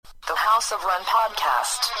House of Run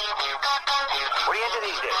podcast. What are you into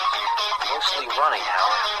these days? Mostly running,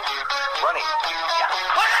 Hal. Running. Yeah.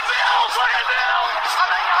 Look at Bills! Look at Bills!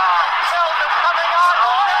 Coming on! Bills is coming on!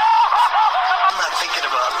 I'm not thinking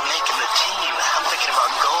about making the team. I'm thinking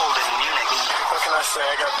about gold in Munich. What can I say?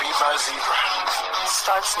 I got beat by a zebra.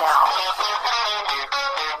 Starts now.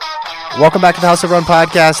 Welcome back to the House of Run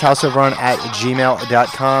podcast.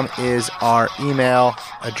 houseofrun@gmail.com is our email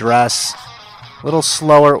address. A little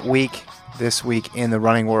slower week this week in the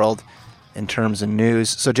running world in terms of news.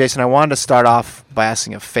 So, Jason, I wanted to start off by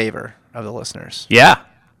asking a favor of the listeners. Yeah.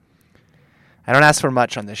 I don't ask for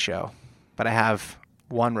much on this show, but I have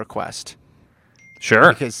one request.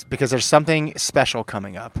 Sure. Because there's something special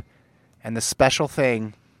coming up, and the special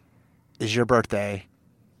thing is your birthday.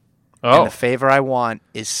 Oh. And the favor I want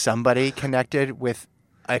is somebody connected with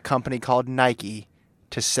a company called Nike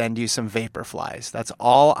to send you some Vaporflies. That's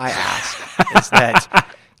all I ask. Is that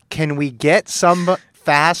can we get some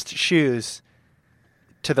fast shoes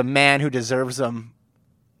to the man who deserves them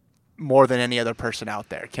more than any other person out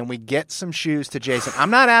there? Can we get some shoes to Jason? I'm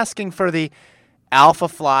not asking for the Alpha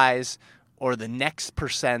Flies or the Next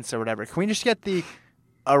Percents or whatever. Can we just get the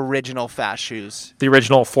original fast shoes? The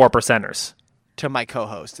original 4%ers. To my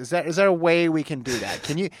co-host. Is there a way we can do that?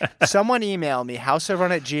 Can you someone email me,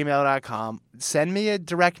 houseofrun@gmail.com, send me a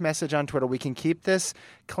direct message on Twitter. We can keep this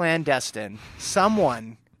clandestine.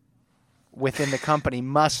 Someone within the company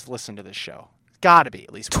must listen to this show. Gotta be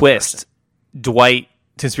at least one Twist. person. Dwight,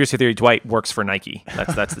 conspiracy theory, Dwight works for Nike.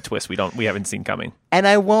 That's the twist we haven't seen coming. And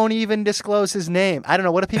I won't even disclose his name. I don't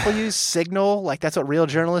know. What do people use? Signal? Like that's what real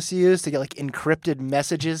journalists use to get like encrypted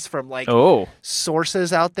messages from like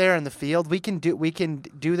sources out there in the field. We can do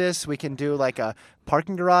this. We can do like a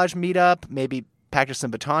parking garage meetup, maybe practice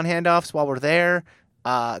some baton handoffs while we're there.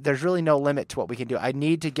 There's really no limit to what we can do. I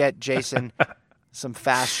need to get Jason some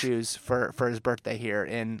fast shoes for his birthday here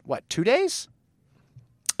in 2 days?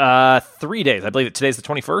 3 days. I believe that today's the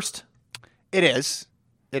 21st. It is.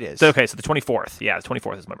 Okay, so the 24th. Yeah, the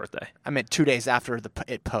 24th is my birthday. I meant 2 days after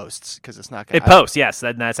it posts because it's not going to. It posts. Yes,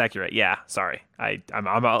 that's accurate. Yeah, sorry.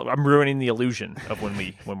 I'm ruining the illusion of when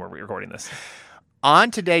we're recording this.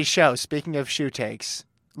 On today's show, speaking of shoe takes,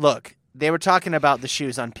 look, they were talking about the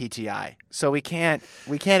shoes on PTI, so we can't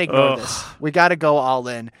ignore this. We got to go all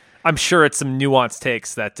in. I'm sure it's some nuanced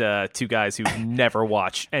takes that two guys who never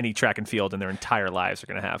watch any track and field in their entire lives are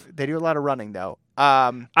going to have. They do a lot of running, though.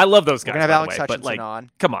 I love those guys. We're going to have Alex way, Hutchinson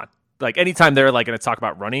on. Come on. Like, anytime they're like going to talk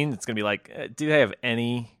about running, it's going to be like, do they have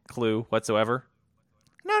any clue whatsoever?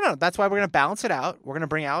 No. That's why we're going to balance it out. We're going to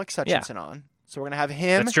bring Alex Hutchinson on. So we're going to have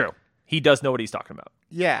him. That's true. He does know what he's talking about.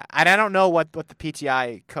 Yeah. And I don't know what the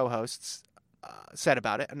PTI co-hosts said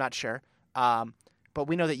about it. I'm not sure. But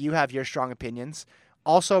we know that you have your strong opinions.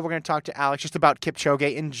 Also, we're going to talk to Alex just about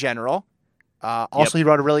Kipchoge in general. He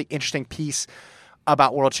wrote a really interesting piece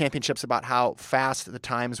about World Championships, about how fast the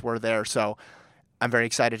times were there. So I'm very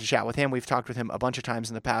excited to chat with him. We've talked with him a bunch of times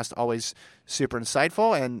in the past, always super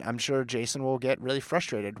insightful. And I'm sure Jason will get really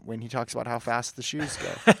frustrated when he talks about how fast the shoes go.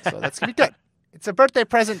 So that's going to be good. It's a birthday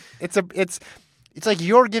present. It's like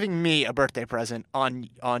you're giving me a birthday present on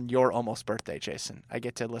your almost birthday, Jason. I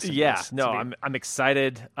get to listen. Yeah, to this. no, I'm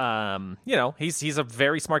excited. He's a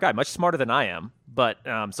very smart guy, much smarter than I am. But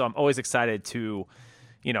so I'm always excited to,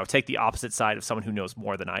 take the opposite side of someone who knows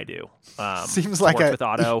more than I do. Seems like with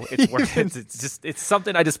auto. It's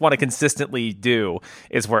something I just want to consistently do.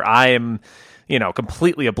 Is where I am,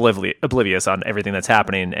 completely oblivious on everything that's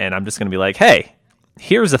happening, and I'm just going to be like, hey,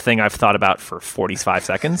 here's a thing I've thought about for 45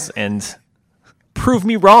 seconds, and prove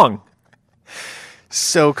me wrong.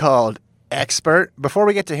 So-called expert. Before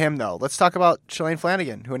we get to him, though, let's talk about Shalane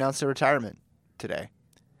Flanagan, who announced her retirement today.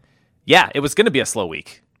 Yeah, it was going to be a slow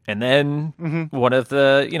week. And then one of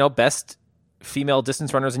the best female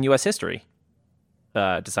distance runners in U.S. history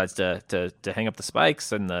decides to hang up the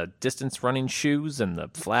spikes and the distance running shoes and the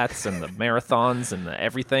flats and the marathons and the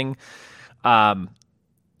everything. Shalane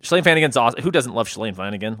Flanagan's awesome. Who doesn't love Shalane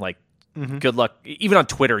Flanagan? Like, good luck. Even on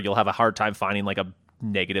Twitter, you'll have a hard time finding like a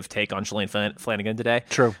negative take on Shalane Flanagan today.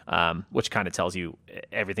 True. Which kind of tells you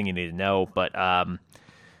everything you need to know. But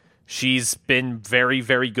she's been very,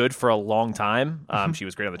 very good for a long time. She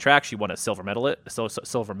was great on the track. She won a silver medal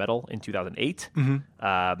in 2008.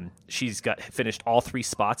 She's finished all 3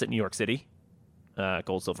 spots at New York City,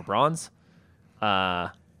 gold, silver, bronze.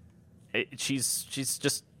 She's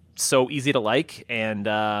just so easy to like,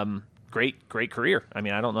 and great career. I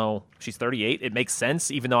mean, I don't know. She's 38. It makes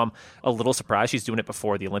sense, even though I'm a little surprised she's doing it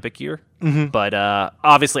before the Olympic year. But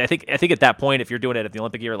obviously, I think at that point, if you're doing it at the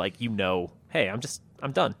Olympic year, like, hey,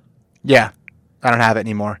 I'm done. Yeah, I don't have it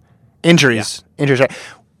anymore. Injuries.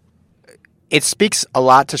 it speaks a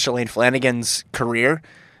lot to Shalane Flanagan's career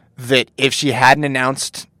that if she hadn't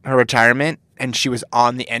announced her retirement and she was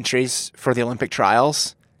on the entries for the Olympic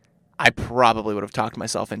trials, I probably would have talked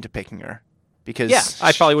myself into picking her. Because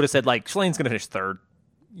I probably would have said, like, Shalane's going to finish third.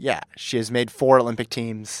 Yeah, she has made 4 Olympic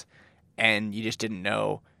teams, and you just didn't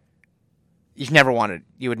know. You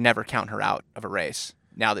would never count her out of a race.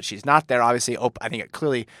 Now that she's not there, obviously, I think it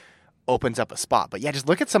clearly opens up a spot. But yeah, just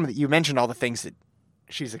look at some of you mentioned all the things that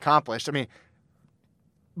she's accomplished. I mean,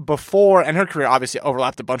 before, and her career obviously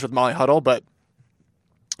overlapped a bunch with Molly Huddle, but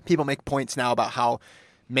people make points now about how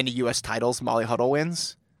many U.S. titles Molly Huddle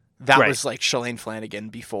wins. That was like Shalane Flanagan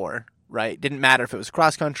before. Right? Didn't matter if it was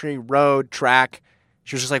cross country, road, track.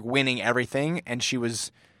 She was just like winning everything, and she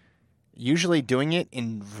was usually doing it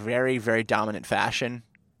in very, very dominant fashion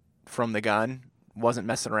from the gun. Wasn't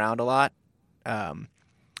messing around a lot. I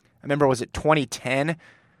remember, was it 2010?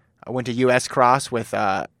 I went to US Cross with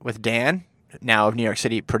Dan, now of New York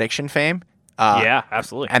City Prediction fame. Yeah,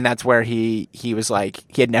 absolutely. And that's where he was like,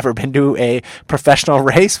 he had never been to a professional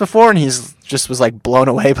race before, and he's just was like blown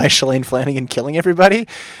away by Shalane Flanagan killing everybody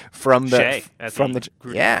from the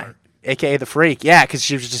aka the Freak. Yeah, because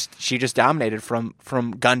she just dominated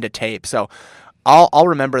from gun to tape. So I'll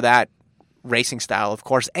remember that racing style, of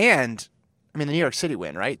course. And I mean the New York City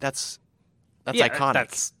win, right? That's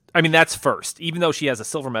iconic. That's first, even though she has a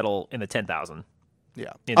silver medal in the 10,000.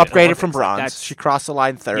 Yeah, upgraded from bronze. She crossed the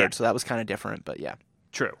line third, so that was kind of different. But yeah,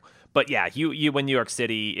 true. But yeah, you win New York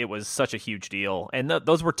City. It was such a huge deal, and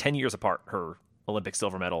those were 10 years apart. Her Olympic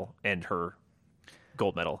silver medal and her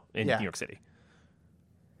gold medal in New York City.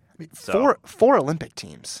 I mean, four Olympic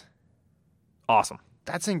teams. Awesome.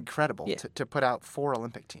 That's incredible to put out 4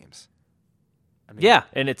 Olympic teams. I mean, yeah,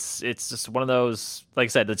 and it's just one of those. Like I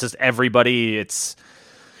said, it's just everybody. It's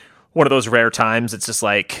one of those rare times. It's just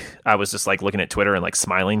like I was just like looking at Twitter and like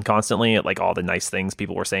smiling constantly at like all the nice things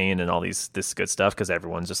people were saying and all this good stuff because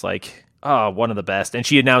everyone's just like, oh, one of the best. And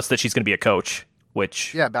she announced that she's going to be a coach,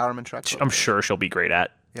 which Bowerman Truck. I'm sure she'll be great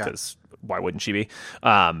at because why wouldn't she be?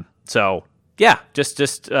 So yeah, just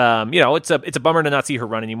it's a bummer to not see her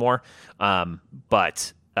run anymore.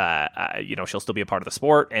 But she'll still be a part of the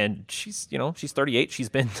sport, and she's 38. She's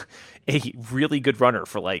been a really good runner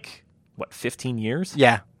for 15 years.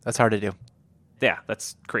 Yeah. That's hard to do. Yeah,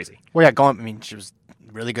 that's crazy. Well, yeah, she was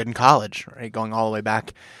really good in college, right? Going all the way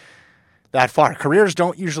back that far. Careers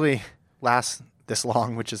don't usually last this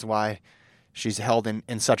long, which is why she's held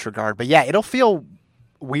in such regard. But yeah, it'll feel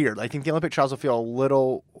weird. I think the Olympic trials will feel a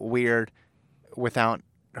little weird without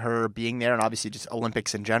her being there, and obviously just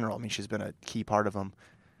Olympics in general. I mean, she's been a key part of them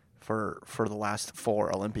for the last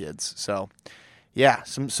 4 Olympiads. So yeah,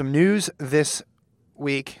 some news this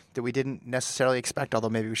week that we didn't necessarily expect, although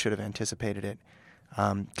maybe we should have anticipated it,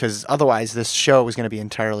 because otherwise this show was going to be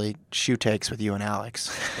entirely shoe takes with you and Alex.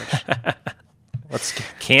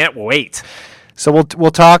 Can't wait. So we'll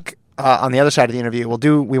talk on the other side of the interview.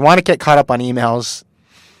 We want to get caught up on emails.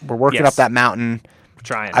 We're working up that mountain. We're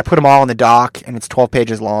trying. I put them all in the doc, and it's 12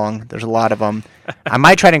 pages long. There's a lot of them. I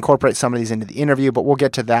might try to incorporate some of these into the interview, but we'll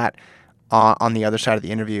get to that on the other side of the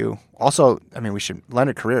interview. Also, we should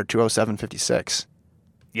Leonard Career 207.56.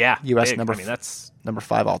 Yeah, U.S. big. That's number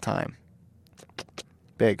 5 all time.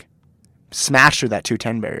 Big. Smash through that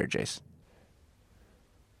 210 barrier, Jace.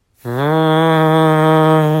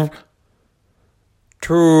 210.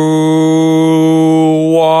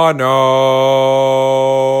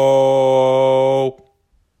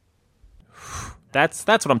 That's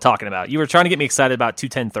what I'm talking about. You were trying to get me excited about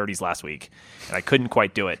 210.30s last week, and I couldn't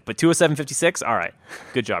quite do it. But 207.56, all right.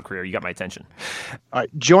 Good job, Career. You got my attention. All right,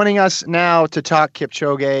 joining us now to talk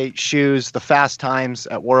Kipchoge, shoes, the fast times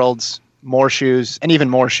at Worlds, more shoes, and even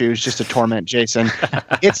more shoes just to torment Jason.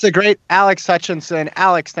 It's the great Alex Hutchinson.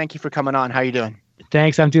 Alex, thank you for coming on. How are you doing?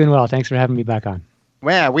 Thanks. I'm doing well. Thanks for having me back on.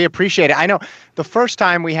 Yeah, we appreciate it. I know the first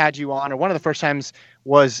time we had you on, or one of the first times,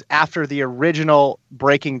 was after the original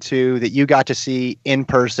Breaking 2 that you got to see in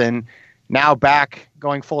person. Now back,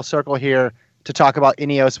 going full circle here to talk about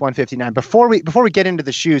Ineos 159. Before we get into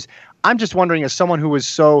the shoes, I'm just wondering, as someone who was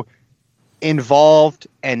so involved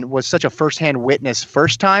and was such a firsthand witness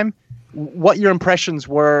first time, what your impressions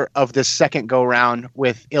were of this second go-round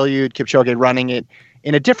with Eliud Kipchoge running it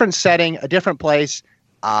in a different setting, a different place,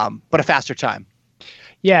 but a faster time.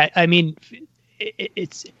 Yeah,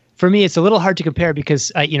 it's for me, it's a little hard to compare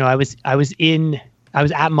because I was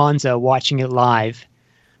at Monza watching it live,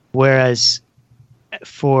 whereas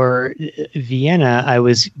for Vienna, I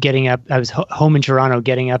was home in Toronto,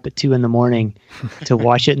 getting up at 2 a.m. to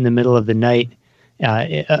watch it in the middle of the night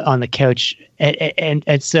on the couch,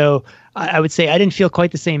 and so I would say I didn't feel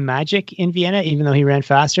quite the same magic in Vienna, even though he ran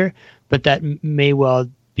faster. but that may well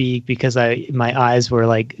be because my eyes were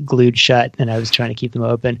like glued shut and I was trying to keep them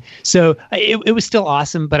open. So it was still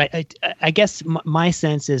awesome, but I guess my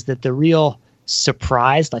sense is that the real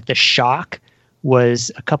surprise, like the shock,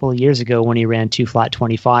 was a couple of years ago when he ran 2 flat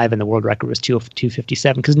 25 and the world record was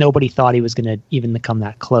 2:57, because nobody thought he was going to even come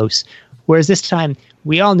that close. Whereas this time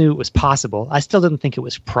we all knew it was possible. I still didn't think it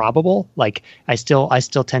was probable. Like I still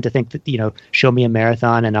tend to think that, show me a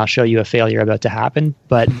marathon and I'll show you a failure about to happen.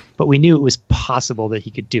 But we knew it was possible that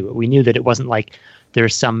he could do it. We knew that it wasn't like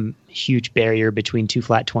there's some huge barrier between 2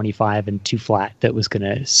 flat 25 and 2 flat that was going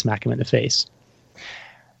to smack him in the face.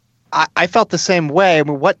 I felt the same way. I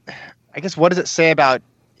mean, what does it say about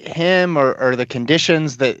him or the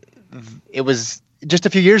conditions that it was? Just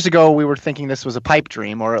a few years ago, we were thinking this was a pipe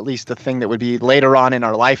dream, or at least a thing that would be later on in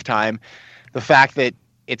our lifetime. The fact that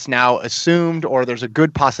it's now assumed, or there's a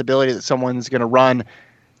good possibility that someone's going to run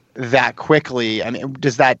that quickly. I mean,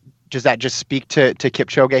 does that just speak to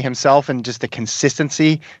Kipchoge himself and just the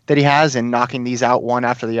consistency that he has in knocking these out one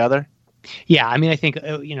after the other? Yeah, I mean, I think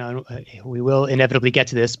we will inevitably get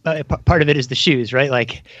to this. Part of it is the shoes, right?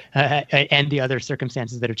 Like, and the other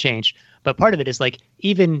circumstances that have changed. But part of it is like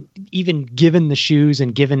even given the shoes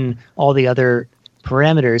and given all the other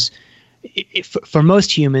parameters, for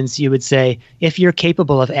most humans, you would say if you're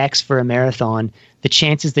capable of X for a marathon, the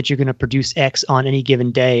chances that you're going to produce X on any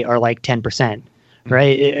given day are like 10%,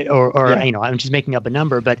 right? Or yeah. I'm just making up a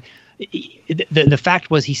number, but the fact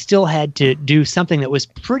was he still had to do something that was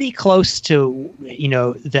pretty close to,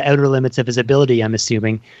 the outer limits of his ability, I'm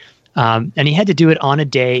assuming. And he had to do it on a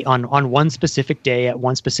day, on one specific day at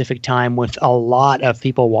one specific time with a lot of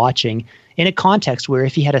people watching, in a context where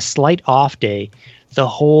if he had a slight off day, the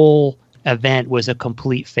whole event was a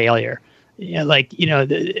complete failure. And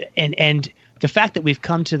the fact that we've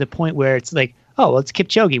come to the point where it's like, oh, well, it's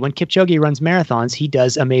Kipchoge. When Kipchoge runs marathons, he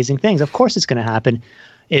does amazing things. Of course it's going to happen.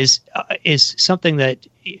 Is something that,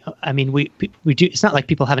 I mean, we do. It's not like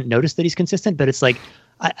people haven't noticed that he's consistent, but it's like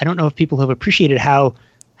I don't know if people have appreciated how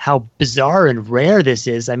bizarre and rare this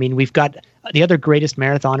is. I mean, we've got the other greatest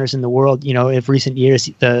marathoners in the world, of recent years,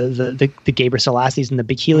 the Gebre Selassies and the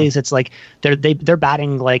Bekilis. It's like they're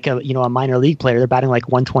batting like a minor league player. They're batting like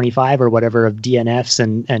 125 or whatever of DNFs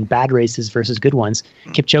and bad races versus good ones.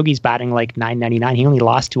 Kipchoge's batting like 999. He only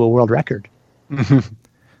lost to a world record.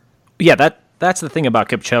 Yeah, that's the thing about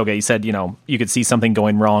Kipchoge. He said, you could see something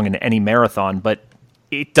going wrong in any marathon, but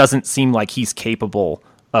it doesn't seem like he's capable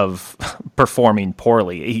of performing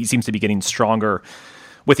poorly. He seems to be getting stronger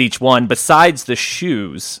with each one, besides the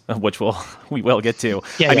shoes, which we will get to.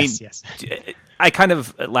 Yeah, yes.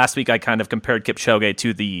 Last week I kind of compared Kipchoge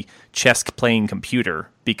to the chess playing computer,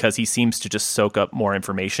 because he seems to just soak up more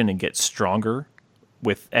information and get stronger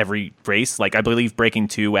with every race. Like, I believe Breaking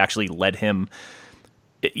 2 actually led him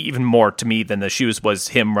even more to me than the shoes was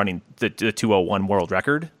him running the 2:01 world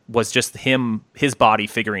record, was just his body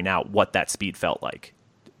figuring out what that speed felt like.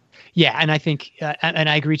 Yeah, and I think, and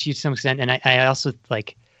I agree to you to some extent, and I also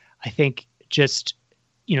I think just,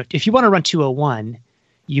 if you want to run 2:01,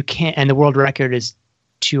 you can't, and the world record is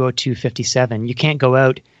 2:02:57. You can't go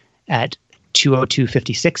out at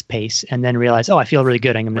 2:02:56 pace and then realize, oh, I feel really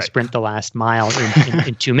good, I'm going to sprint the last mile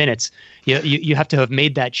in 2 minutes. You have to have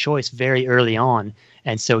made that choice very early on.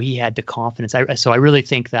 And so he had the confidence. So I really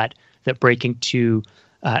think that Breaking 2,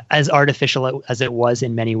 as artificial as it was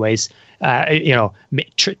in many ways,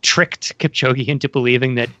 tricked Kipchoge into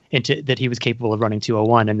believing that he was capable of running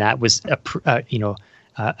 2:01, and that was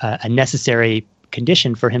a necessary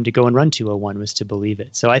condition for him to go and run 2:01, was to believe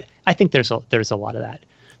it. So I think there's a lot of that.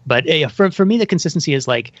 But for me, the consistency is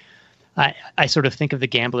like, I sort of think of the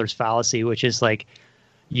gambler's fallacy, which is like,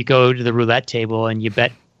 you go to the roulette table and you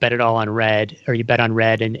bet it all on red, or you bet on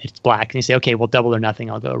red and it's black, and you say, okay, well, double or nothing,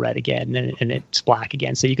 I'll go red again, and it's black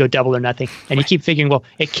again. So you go double or nothing, and you keep figuring, well,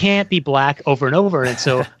 it can't be black over and over, and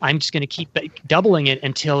so I'm just going to keep doubling it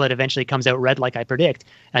until it eventually comes out red like I predict.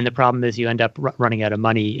 And the problem is you end up running out of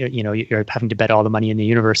money. You're having to bet all the money in the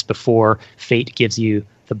universe before fate gives you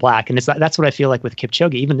the black. And that's what I feel like with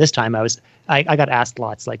Kipchoge. Even this time I got asked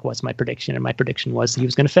lots, like, what's my prediction? And my prediction was he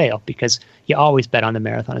was going to fail, because you always bet on the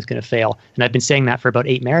marathon is going to fail. And I've been saying that for about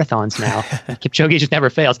 8 marathons now. Kipchoge just never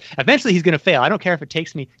fails. Eventually he's going to fail. I don't care if it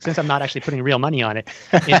takes me, since I'm not actually putting real money on it.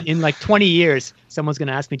 In like 20 years, someone's going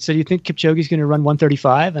to ask me, so do you think Kipchoge's going to run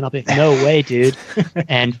 135? And I'll be like, no way, dude.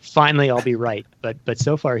 And finally I'll be right. But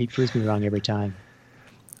so far he proves me wrong every time.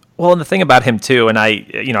 Well, and the thing about him too, and I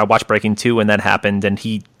watched Breaking 2 when that happened, and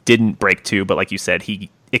he didn't break 2, but like you said,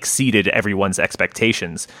 he exceeded everyone's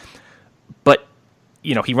expectations. But,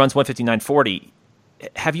 he runs 1:59:40.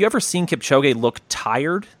 Have you ever seen Kipchoge look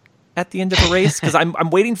tired at the end of a race? Because I'm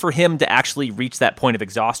waiting for him to actually reach that point of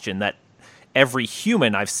exhaustion that every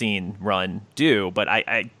human I've seen run do, but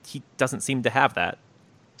he doesn't seem to have that.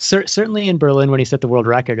 Certainly in Berlin, when he set the world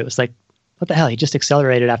record, it was like, what the hell? He just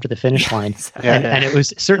accelerated after the finish line. And it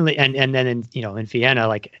was certainly, and then in Vienna,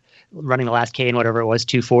 like running the last K and whatever it was,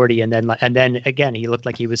 2:40, and then again, he looked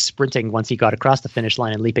like he was sprinting once he got across the finish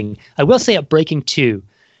line and leaping. I will say at breaking 2,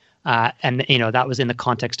 and that was in the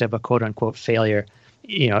context of a quote unquote failure.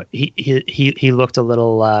 He looked a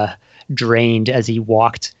little drained as he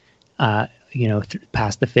walked,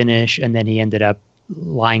 past the finish, and then he ended up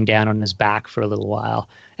lying down on his back for a little while,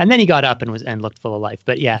 and then he got up and looked full of life.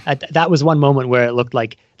 But yeah, that was one moment where it looked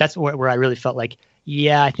like that's where I really felt like,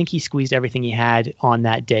 yeah, I think he squeezed everything he had on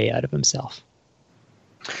that day out of himself.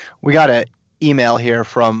 We got an email here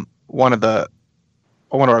from one of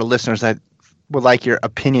our listeners that would like your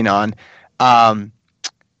opinion on.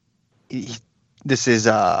 This is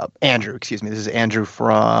Andrew. Excuse me. This is Andrew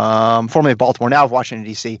from formerly of Baltimore, now of Washington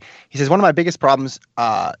D.C. He says, one of my biggest problems.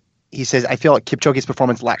 He says, I feel like Kipchoge's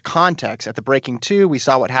performance lacked context. At the breaking 2, we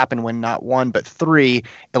saw what happened when not 1 but 3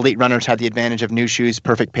 elite runners had the advantage of new shoes,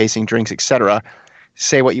 perfect pacing, drinks, etc.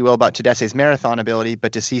 Say what you will about Tedesse's marathon ability,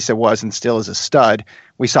 but Desisa was and still is a stud.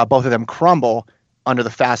 We saw both of them crumble under the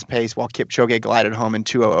fast pace while Kipchoge glided home in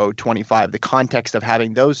 2:00:25. The context of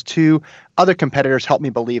having those two other competitors helped me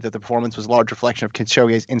believe that the performance was a large reflection of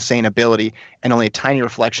Kipchoge's insane ability and only a tiny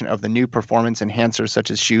reflection of the new performance enhancers such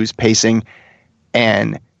as shoes, pacing,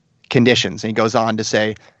 and conditions. And he goes on to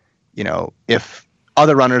say, if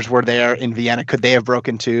other runners were there in Vienna, could they have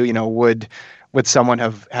broken 2? Would someone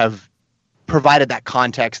have provided that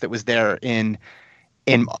context that was there in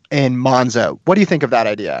Monza? What do you think of that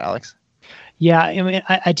idea, Alex? Yeah, I mean,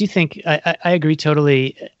 I do think I agree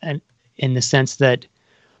totally, and in the sense that,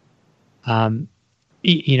 when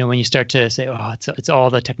you start to say, oh, it's all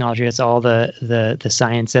the technology, it's all the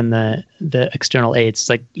science and the external aids. It's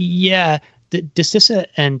like, yeah, Desisa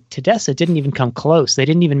and Tedesca didn't even come close. They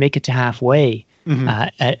didn't even make it to halfway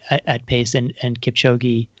at pace, and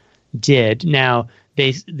Kipchoge did. Now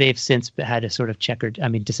they've since had a sort of checkered. I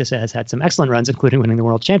mean, Desisa has had some excellent runs, including winning the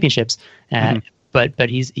World Championships. But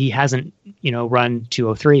he hasn't run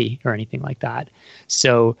 2:03 or anything like that.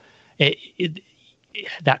 So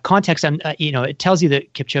that context, it tells you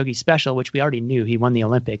that Kipchoge's special, which we already knew. He won the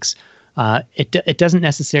Olympics. It doesn't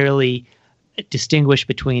necessarily distinguish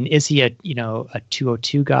between, is he a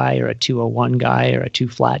 2:02 guy or a 2:01 guy or a 2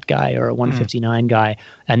 flat guy or a 1:59 guy,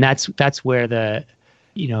 and that's where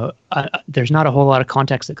there's not a whole lot of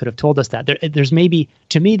context that could have told us that. There's maybe,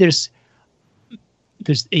 to me, there's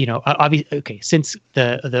obviously, okay, since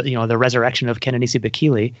the resurrection of Kenenisa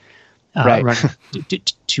Bekele, running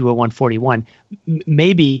 2:01:41,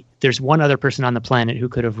 maybe there's one other person on the planet who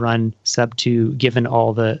could have run sub 2 given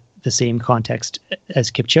all the same context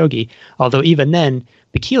as Kipchoge. Although even then,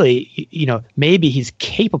 Bekele, maybe he's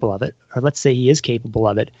capable of it, or let's say he is capable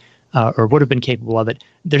of it, or would have been capable of it.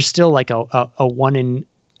 There's still like a 1 in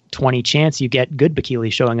 20 chance you get good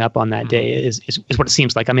Bekele showing up on that day is what it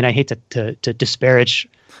seems like. I mean, I hate to disparage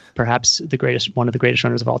perhaps one of the greatest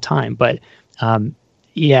runners of all time, but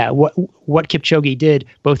what Kipchoge did,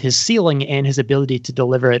 both his ceiling and his ability to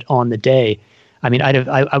deliver it on the day. I mean,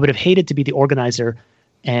 I would have hated to be the organizer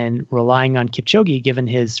and relying on Kipchoge, given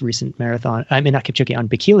his recent marathon. I mean, not Kipchoge, on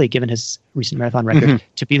Bekele, given his recent marathon record,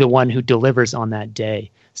 to be the one who delivers on that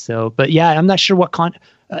day. So, but yeah, I'm not sure what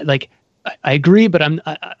I agree, but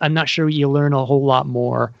I'm not sure you learn a whole lot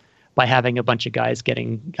more by having a bunch of guys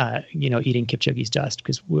getting, eating Kipchoge's dust,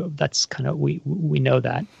 because that's kind of, we know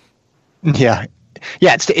that. Yeah.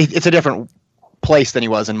 It's a different place than he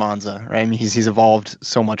was in Monza, right? I mean, he's evolved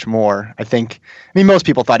so much more. Most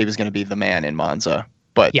people thought he was going to be the man in Monza,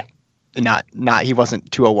 but yeah, not he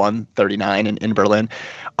wasn't 2:01:39 in Berlin.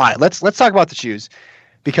 All right, let's talk about the shoes,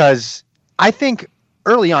 because I think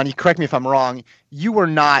early on, you correct me if I'm wrong, you were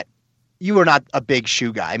not a big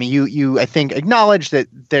shoe guy. I mean, you I think acknowledged that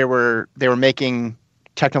they were making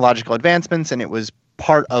technological advancements and it was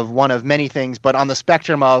part of one of many things, but on the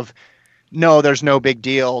spectrum of, no, there's no big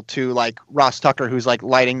deal, to like Ross Tucker, who's like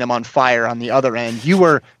lighting them on fire on the other end. You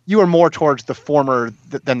were more towards the former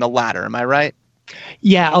than the latter. Am I right?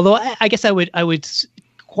 Yeah. Although I guess I would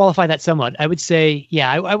qualify that somewhat. I would say,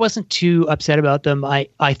 yeah, I wasn't too upset about them.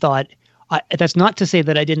 I thought, that's not to say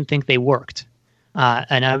that I didn't think they worked.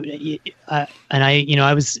 And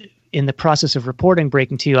I was in the process of reporting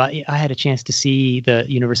Breaking 2. I had a chance to see the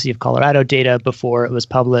University of Colorado data before it was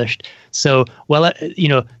published. So,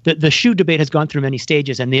 the shoe debate has gone through many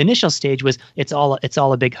stages, and the initial stage was it's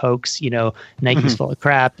all a big hoax. Nike's full of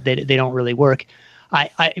crap. They don't really work.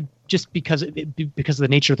 I just because of the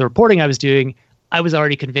nature of the reporting I was doing, I was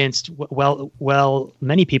already convinced. Well,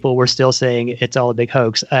 many people were still saying it's all a big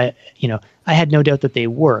hoax. I had no doubt that they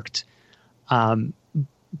worked,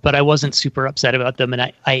 but I wasn't super upset about them.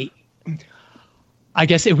 And I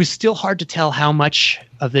guess it was still hard to tell how much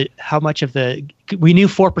of the we knew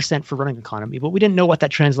 4% for running economy, but we didn't know what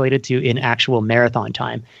that translated to in actual marathon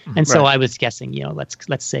time. And so I was guessing,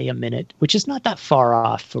 let's say a minute, which is not that far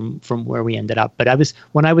off from where we ended up. But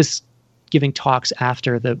when I was giving talks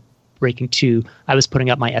after the Breaking 2, I was putting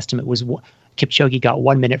up my estimate was Kipchoge got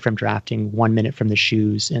 1 minute from drafting, 1 minute from the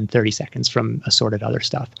shoes, and 30 seconds from assorted other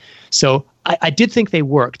stuff. So I did think they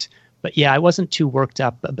worked. But yeah, I wasn't too worked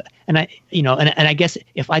up, and I guess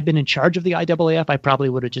if I'd been in charge of the IAAF, I probably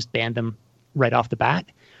would have just banned them right off the bat.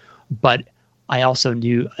 But I also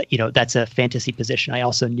knew, that's a fantasy position. I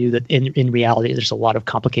also knew that in reality, there's a lot of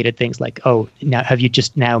complicated things like, now have you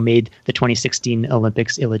just now made the 2016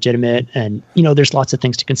 Olympics illegitimate? And there's lots of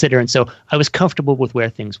things to consider. And so I was comfortable with where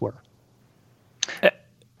things were.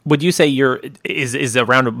 Would you say is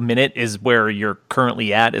around a minute is where you're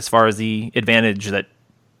currently at as far as the advantage that,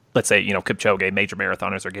 let's say, Kipchoge, major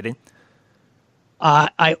marathoners are getting?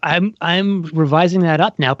 I'm revising that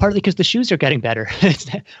up now, partly because the shoes are getting better.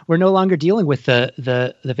 We're no longer dealing with the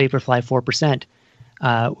Vaporfly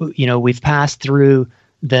 4%. We've passed through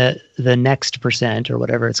the next percent or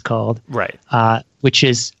whatever it's called, right? Which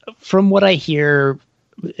is, from what I hear,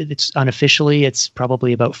 it's unofficially it's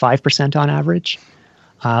probably about 5% on average,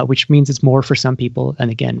 which means it's more for some people.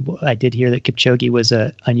 And again, I did hear that Kipchoge was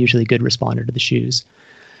a unusually good responder to the shoes.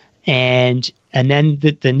 And then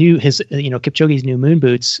the new Kipchoge's new moon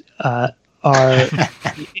boots are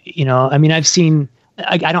I've seen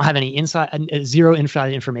I don't have any zero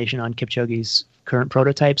inside information on Kipchoge's current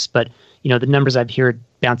prototypes, but the numbers I've heard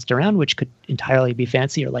bounced around, which could entirely be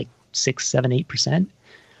fancy, are like 6, 7,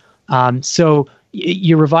 8%. So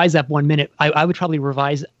you revise that 1 minute. I would probably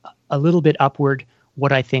revise a little bit upward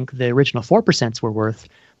what I think the original 4% were worth,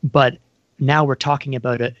 but now we're talking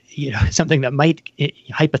about something that might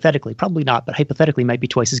hypothetically, probably not, but hypothetically might be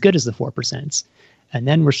twice as good as the 4%. And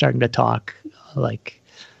then we're starting to talk more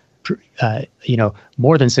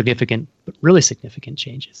than significant, but really significant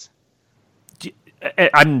changes.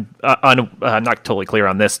 I'm not totally clear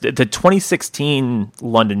on this. The 2016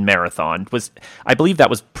 London Marathon I believe that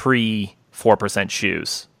was pre 4%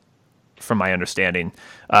 shoes, from my understanding.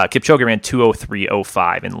 Kipchoge ran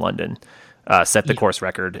 2:03:05 in London, set the course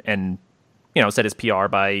record, and set his PR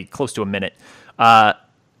by close to a minute.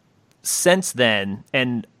 Since then,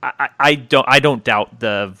 and I don't doubt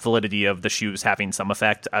the validity of the shoes having some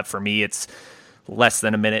effect. For me, it's less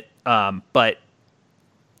than a minute. But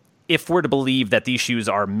if we're to believe that these shoes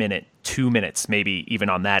are 2 minutes, maybe even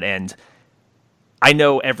on that end, I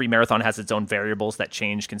know every marathon has its own variables that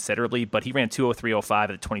change considerably, but he ran 2:03:05 at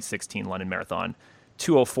the 2016 London Marathon,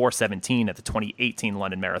 2:04:17 at the 2018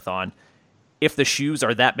 London Marathon. If the shoes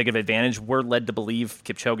are that big of an advantage, we're led to believe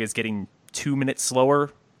Kipchoge is getting 2 minutes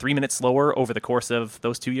slower, 3 minutes slower over the course of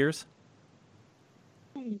those 2 years.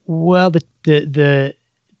 Well, the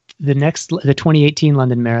 2018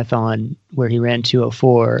 London Marathon, where he ran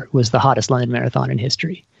 2:04, was the hottest London Marathon in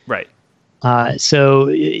history. Right.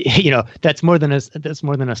 So that's more than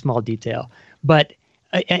a small detail, but.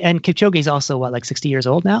 And Kipchoge is also 60 years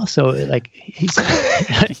old now, so he's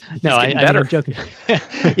no, I'm joking.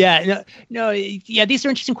 Yeah, these are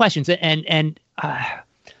interesting questions, and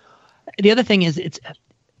the other thing is it's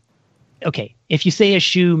okay if you say a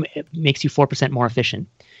shoe makes you 4% more efficient.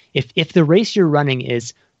 If the race you're running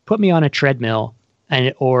is put me on a treadmill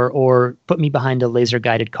or put me behind a laser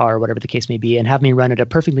guided car, whatever the case may be, and have me run at a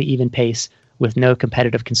perfectly even pace with no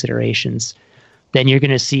competitive considerations, then you're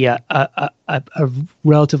going to see a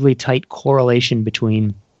relatively tight correlation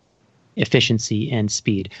between efficiency and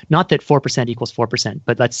speed. Not that 4% equals 4%,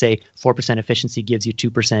 but let's say 4% efficiency gives you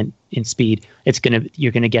 2% in speed.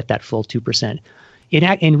 You're going to get that full 2%.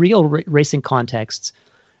 In real racing contexts,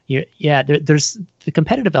 there's the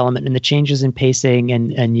competitive element and the changes in pacing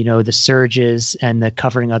and the surges and the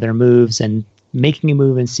covering other moves and making a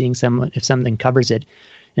move and seeing if something covers it.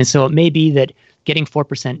 And so it may be that getting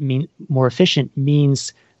 4% more efficient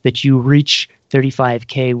means that you reach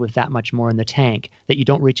 35K with that much more in the tank, that you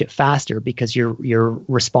don't reach it faster because you're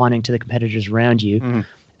responding to the competitors around you. Mm-hmm.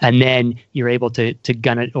 And then you're able to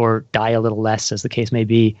gun it or die a little less, as the case may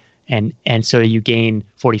be. And so you gain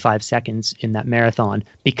 45 seconds in that marathon,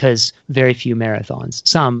 because very few marathons,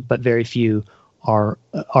 some, but very few are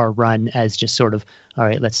run as just sort of, all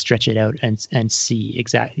right, let's stretch it out and see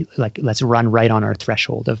exactly, let's run right on our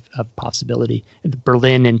threshold of possibility.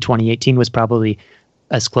 Berlin in 2018 was probably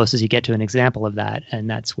as close as you get to an example of that, and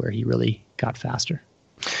that's where he really got faster.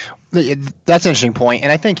 That's an interesting point,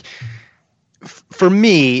 and I think for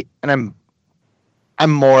me, and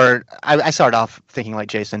I'm more. I started off thinking like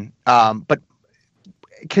Jason, but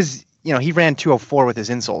because he ran 2:04 with his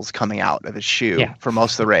insoles coming out of his shoe for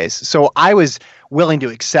most of the race, so I was willing to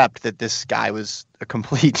accept that this guy was a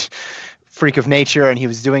complete freak of nature, and he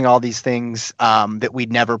was doing all these things that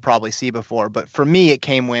we'd never probably see before. But for me, it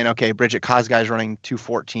came when Bridget Kosgei is running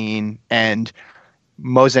 2:14, and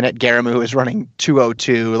Mozanet Garamu is running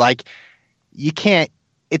 2:02. Like, you can't.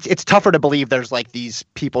 It's tougher to believe there's like these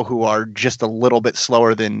people who are just a little bit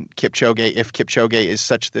slower than Kipchoge if Kipchoge is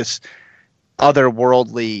such this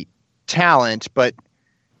otherworldly talent. But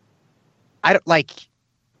I don't like.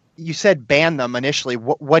 You said ban them initially.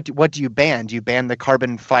 What do you ban? Do you ban the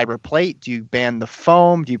carbon fiber plate? Do you ban the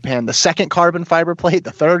foam? Do you ban the second carbon fiber plate?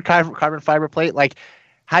 The third carbon fiber plate? Like,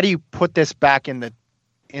 how do you put this back in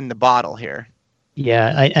the bottle here?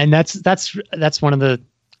 Yeah, and that's one of the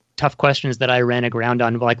tough questions that I ran aground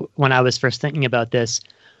on. Like, when I was first thinking about this,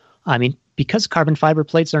 I mean, because carbon fiber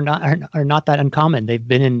plates are not that uncommon. They've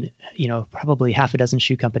been in, probably half a dozen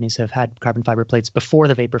shoe companies have had carbon fiber plates before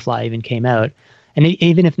the Vaporfly even came out. And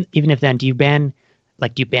even if then, do you ban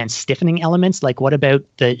stiffening elements? Like, what about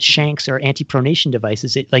the shanks or anti-pronation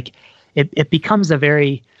devices? It becomes a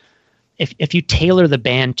very, if you tailor the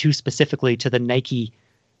ban too specifically to the Nike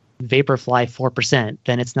Vaporfly 4%,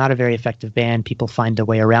 then it's not a very effective ban. People find a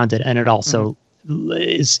way around it, and it also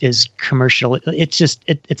is commercial. It's just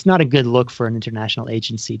it's not a good look for an international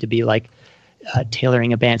agency to be like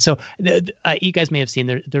tailoring a ban. So you guys may have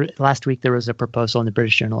seen last week there was a proposal in the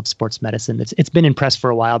British Journal of Sports Medicine. It's been in press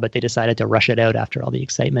for a while, but they decided to rush it out after all the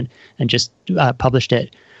excitement and just published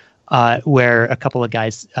it, where a couple of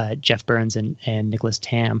guys, Jeff Burns and Nicholas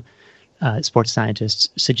Tam, sports scientists,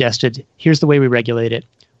 suggested, here's the way we regulate it.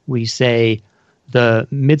 We say the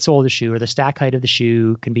midsole of the shoe or the stack height of the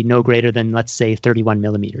shoe can be no greater than, let's say, 31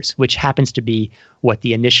 millimeters, which happens to be what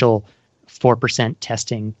the initial 4%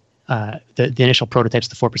 testing, the initial prototypes,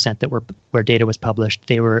 the 4% that were where data was published,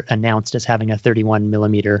 they were announced as having a 31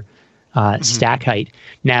 millimeter stack height.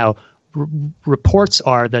 Now, reports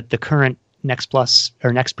are that the current Next Plus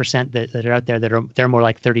or Next Percent that are out there they're more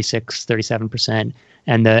like 36, 37%,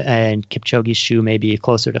 and Kipchoge's shoe may be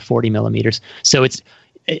closer to 40 millimeters. So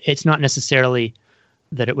it's not necessarily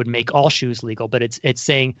that it would make all shoes legal, but it's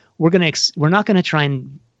saying we're not going to try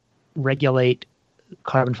and regulate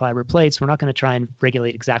carbon fiber plates. We're not going to try and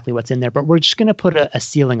regulate exactly what's in there, but we're just going to put a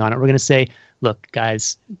ceiling on it. We're going to say, look,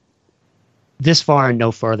 guys, this far and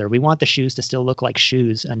no further. We want the shoes to still look like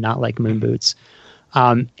shoes and not like moon boots.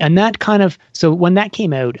 And that so when that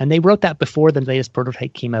came out, and they wrote that before the latest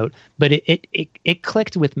prototype came out, but it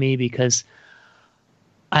clicked with me because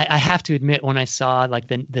I have to admit, when I saw like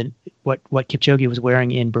what Kipchoge was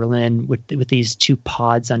wearing in Berlin with these two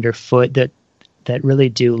pods underfoot that really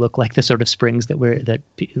do look like the sort of springs that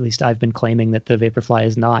at least I've been claiming that the Vaporfly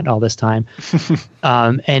is not all this time,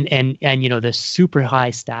 and the super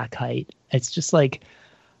high stack height. It's just like,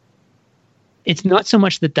 it's not so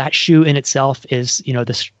much that shoe in itself is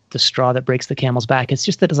the straw that breaks the camel's back. It's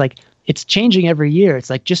just that it's changing every year. It's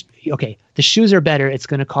like, the shoes are better. It's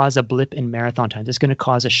going to cause a blip in marathon times. It's going to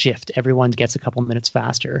cause a shift. Everyone gets a couple minutes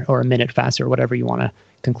faster or a minute faster, whatever you want to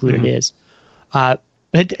conclude it is. But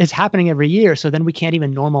it's happening every year. So then we can't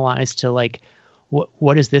even normalize to like,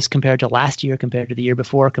 what is this compared to last year, compared to the year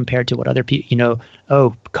before, compared to what other people,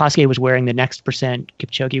 Kosgei was wearing the Next Percent,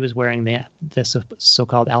 Kipchoge was wearing the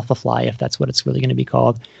so-called Alpha Fly, if that's what it's really going to be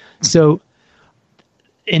called. So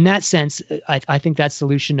in that sense, I think that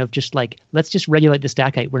solution of just like, let's just regulate the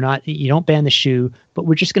stack height. You don't ban the shoe, but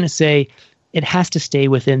we're just going to say it has to stay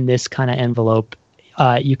within this kind of envelope.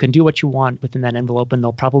 You can do what you want within that envelope, and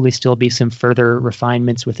there'll probably still be some further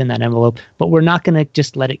refinements within that envelope, but we're not going to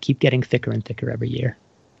just let it keep getting thicker and thicker every year.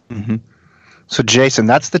 Mm-hmm. So, Jason,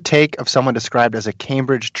 that's the take of someone described as a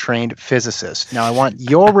Cambridge-trained physicist. Now, I want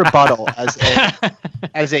your rebuttal as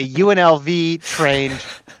a UNLV-trained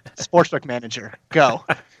sportsbook manager. Go.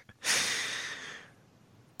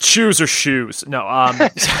 Shoes are shoes. No,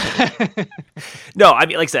 no. I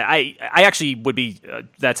mean, like I said, I actually would be.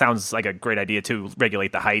 That sounds like a great idea to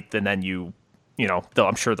regulate the height, and then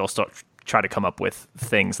I'm sure they'll start try to come up with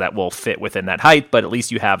things that will fit within that height. But at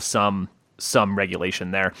least you have some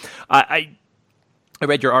regulation there. I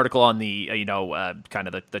read your article on the kind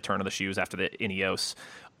of the turn of the shoes after the Ineos.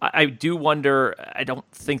 I do wonder. I don't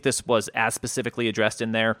think this was as specifically addressed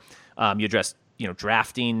in there. You addressed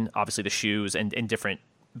drafting, obviously the shoes and different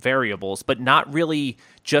variables, but not really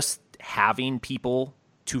just having people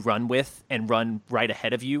to run with and run right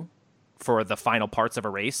ahead of you for the final parts of a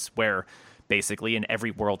race, where basically in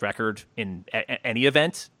every world record in any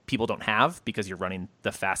event, people don't have, because you're running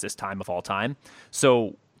the fastest time of all time.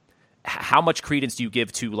 So how much credence do you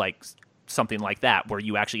give to like something like that, where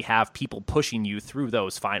you actually have people pushing you through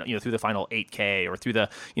those final, through the final 8K, or through the,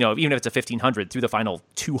 even if it's a 1500, through the final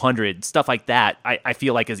 200, stuff like that, I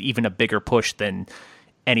feel like is even a bigger push than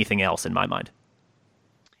anything else in my mind.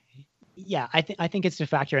 Yeah, I think it's a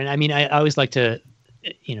factor. And I mean, I always like to,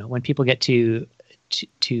 when people get too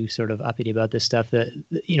sort of uppity about this stuff, that,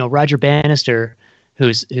 Roger Bannister,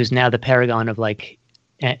 who's now the paragon of like,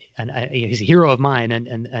 and he's a hero of mine,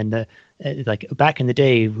 and like back in the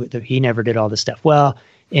day, he never did all this stuff. Well,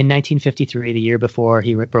 in 1953, the year before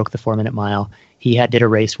he broke the 4-minute mile, he did a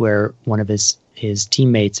race where one of his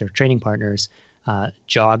teammates or training partners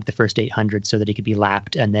jogged the first 800 so that he could be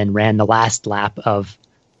lapped, and then ran the last lap of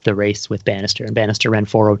the race with Bannister. And Bannister ran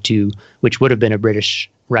 4:02, which would have been a British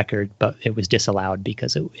record, but it was disallowed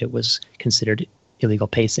because it was considered illegal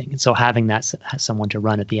pacing. And so having that someone to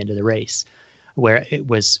run at the end of the race, where it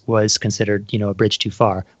was considered, a bridge too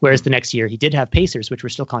far. Whereas the next year he did have pacers, which were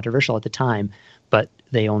still controversial at the time, but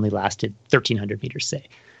they only lasted 1,300 meters, say.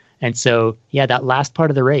 And so, yeah, that last part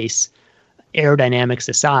of the race, aerodynamics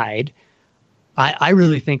aside, I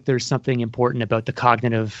really think there's something important about the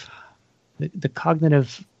cognitive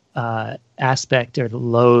aspect, or the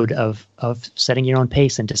load of setting your own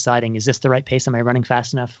pace and deciding, is this the right pace? Am I running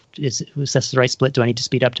fast enough? Was this the right split? Do I need to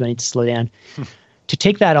speed up? Do I need to slow down? To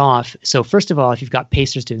take that off. So first of all, if you've got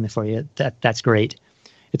pacers doing it for you, that's great.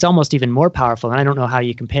 It's almost even more powerful. And I don't know how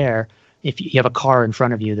you compare if you have a car in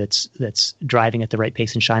front of you that's driving at the right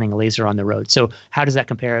pace and shining a laser on the road. So how does that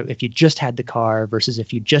compare if you just had the car versus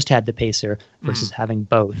if you just had the pacer versus having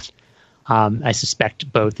both? I suspect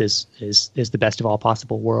both is the best of all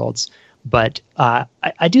possible worlds. But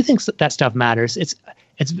I do think that stuff matters.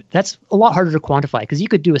 That's a lot harder to quantify, because you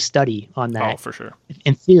could do a study on that. Oh, for sure.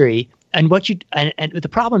 In theory. And and the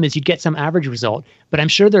problem is you'd get some average result, but I'm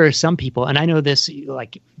sure there are some people, and I know this,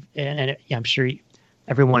 like, and I'm sure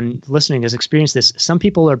everyone listening has experienced this. Some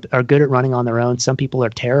people are good at running on their own. Some people are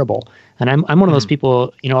terrible. And I'm one of those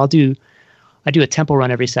people. I do a tempo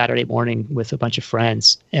run every Saturday morning with a bunch of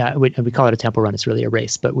friends. We call it a tempo run. It's really a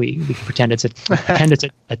race, but we pretend it's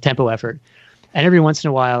a tempo effort. And every once in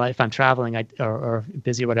a while, if I'm traveling or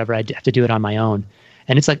busy or whatever, I have to do it on my own.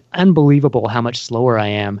 And it's like unbelievable how much slower I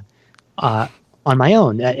am on my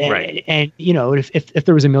own. Right. And if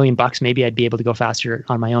there was $1 million, maybe I'd be able to go faster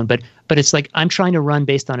on my own. But it's like I'm trying to run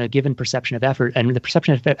based on a given perception of effort, and the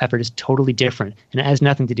perception of effort is totally different, and it has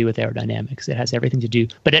nothing to do with aerodynamics. It has everything to do.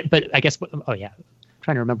 But I guess. Oh yeah, I'm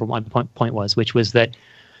trying to remember what my point was, which was that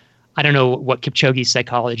I don't know what Kipchoge's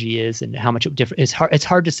psychology is and how much it differ. It's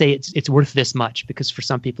hard to say it's worth this much, because for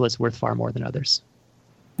some people it's worth far more than others.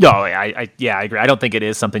 No, I agree. I don't think it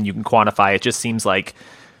is something you can quantify. It just seems like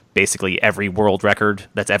basically every world record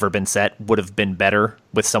that's ever been set would have been better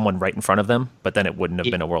with someone right in front of them, but then it wouldn't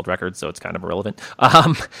have been a world record, so it's kind of irrelevant.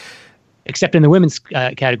 Except in the women's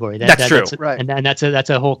category. That's true. Right. And that's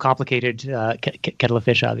a whole complicated kettle of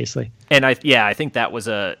fish, obviously. And I think that was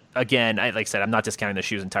like I said, I'm not discounting the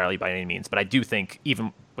shoes entirely by any means, but I do think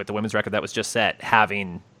even with the women's record that was just set,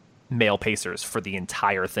 having male pacers for the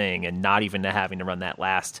entire thing and not even having to run that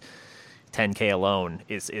last 10K alone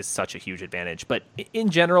is such a huge advantage. But in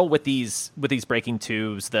general, with these breaking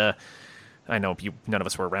tubes, I know none of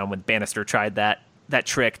us were around when Bannister tried that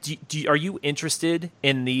trick. Are you interested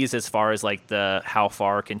in these as far as like the how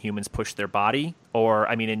far can humans push their body? Or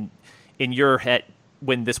I mean, in your head,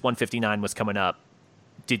 when this 159 was coming up,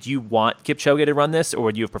 did you want Kipchoge to run this, or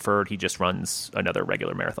would you have preferred he just runs another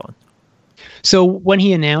regular marathon? So when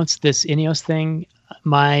he announced this Ineos thing,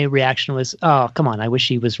 my reaction was, oh, come on, I wish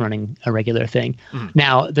he was running a regular thing.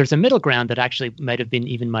 Now, there's a middle ground that actually might have been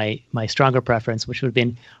even my stronger preference, which would have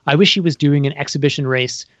been, I wish he was doing an exhibition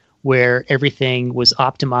race where everything was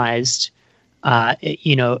optimized,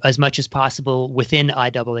 as much as possible within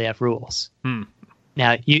IAAF rules.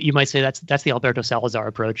 Now, you might say that's the Alberto Salazar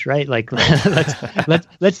approach, right? Like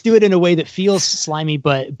let's do it in a way that feels slimy,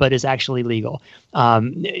 but is actually legal.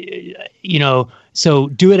 So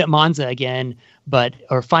do it at Monza again,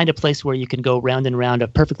 or find a place where you can go round and round, a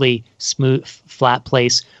perfectly smooth, flat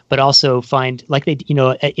place, but also find, like they,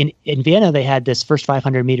 in Vienna, they had this first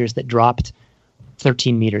 500 meters that dropped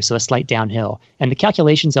 13 meters, so a slight downhill. And the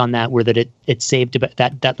calculations on that were that it saved about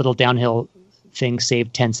that little downhill thing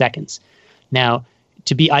saved 10 seconds. Now,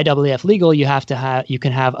 to be IAAF legal, you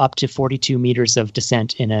can have up to 42 meters of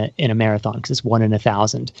descent in a marathon, because it's 1 in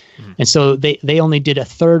 1,000. And so they only did a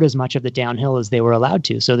third as much of the downhill as they were allowed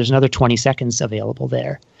to. So there's another 20 seconds available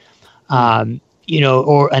there.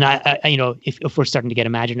 if we're starting to get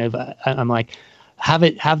imaginative, I'm like,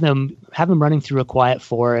 have them running through a quiet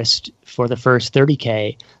forest for the first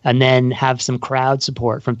 30K, and then have some crowd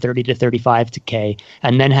support from 30 to 35K,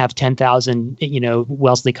 and then have 10,000,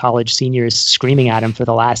 Wellesley College seniors screaming at him for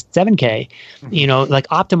the last 7K. Like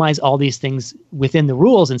optimize all these things within the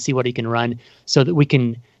rules and see what he can run, so that we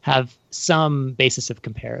can have some basis of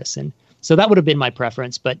comparison. So that would have been my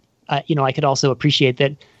preference, but I could also appreciate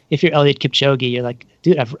that if you're Eliud Kipchoge, you're like,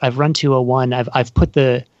 dude, I've run 2:01. I've put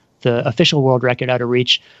the official world record out of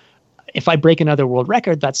reach. If I break another world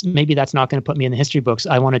record, that's not going to put me in the history books.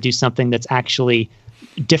 I want to do something that's actually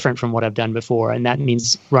different from what I've done before, and that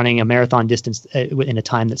means running a marathon distance in a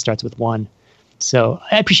time that starts with 1. So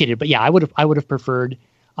I appreciate it, but yeah, I would have preferred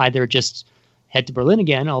either just head to Berlin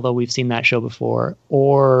again, although we've seen that show before,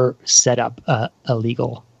 or set up a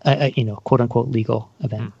legal, quote unquote legal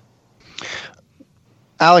event.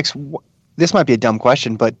 Alex, this might be a dumb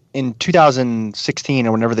question, but in 2016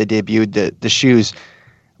 or whenever they debuted the shoes,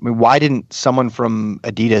 I mean, why didn't someone from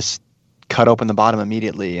Adidas cut open the bottom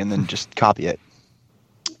immediately and then just copy it?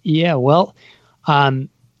 Yeah, well, a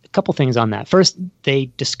couple things on that. First, they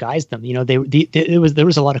disguised them. There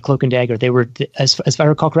was a lot of cloak and dagger. They were, as I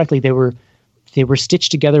recall correctly, they were stitched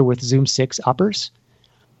together with Zoom 6 uppers,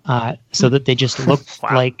 so that they just looked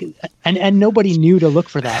like, and nobody knew to look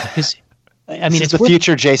for that, because it's the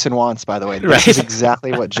future Jason wants, by the way. This is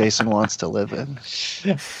exactly what Jason wants to live in.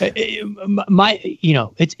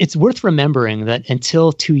 It's worth remembering that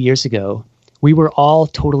until 2 years ago, we were all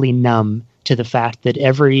totally numb to the fact that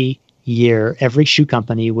every year, every shoe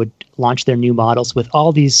company would launch their new models with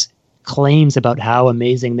all these claims about how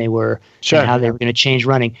amazing they were and how they were going to change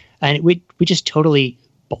running. And we just totally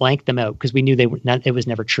blanked them out because we knew it was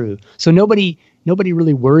never true. So nobody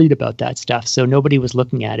really worried about that stuff. So nobody was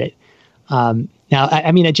looking at it. Now,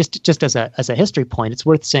 just as a history point, it's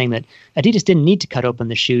worth saying that Adidas didn't need to cut open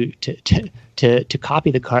the shoe to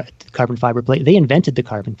copy the carbon fiber plate. They invented the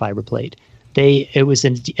carbon fiber plate. It was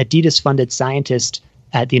an Adidas-funded scientist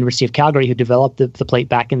at the University of Calgary who developed the plate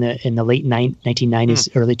back in the late 1990s,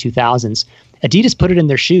 early 2000s. Adidas put it in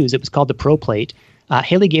their shoes. It was called the Pro Plate.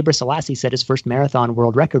 Haile Gebrselassie set his first marathon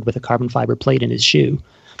world record with a carbon fiber plate in his shoe.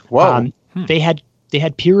 Whoa! They had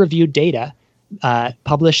peer-reviewed data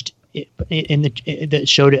published that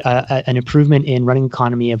showed an improvement in running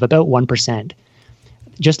economy of about 1%,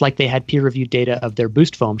 just like they had peer-reviewed data of their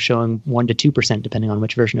Boost foam showing 1 to 2%, depending on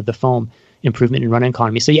which version of the foam, improvement in running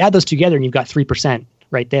economy. So you add those together and you've got 3%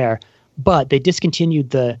 right there. But they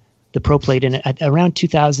discontinued the Pro Plate at around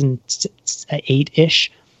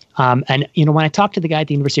 2008-ish. And when I talked to the guy at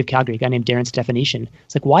the University of Calgary, a guy named Darren Stefanician,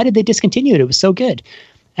 it's like, why did they discontinue it? It was so good.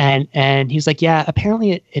 And he's like, yeah,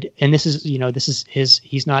 apparently it and this is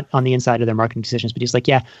he's not on the inside of their marketing decisions, but he's like,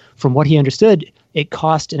 yeah, from what he understood, it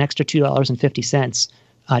cost an extra $2.50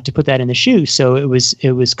 to put that in the shoe. So it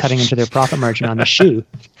was cutting into their profit margin on the shoe.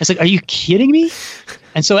 It's like, are you kidding me?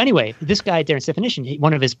 And so anyway, this guy, Darren Stefanician,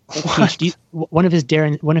 one of his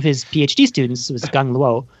PhD students was Gang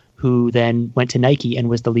Luo, who then went to Nike and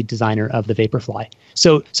was the lead designer of the Vaporfly.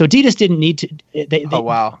 So Adidas didn't need to. They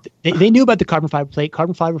knew about the carbon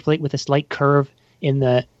fiber plate with a slight curve in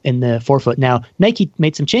the forefoot. Now Nike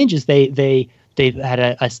made some changes. They had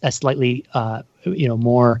a slightly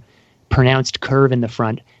more pronounced curve in the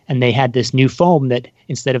front, and they had this new foam that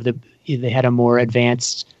instead of they had a more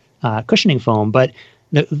advanced cushioning foam, but.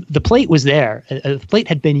 The plate was there. The plate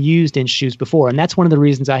had been used in shoes before, and that's one of the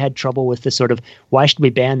reasons I had trouble with this sort of, why should we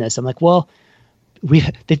ban this? I'm like, well,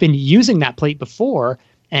 they've been using that plate before,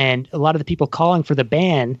 and a lot of the people calling for the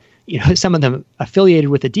ban, some of them affiliated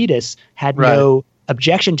with Adidas had no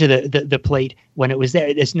objection to the plate when it was there.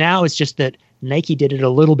 It's just that Nike did it a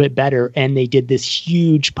little bit better, and they did this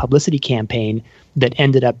huge publicity campaign that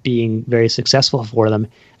ended up being very successful for them,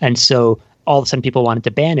 and so all of a sudden people wanted to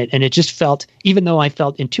ban it. And it just felt, even though I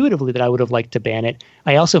felt intuitively that I would have liked to ban it,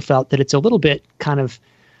 I also felt that it's a little bit kind of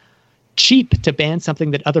cheap to ban something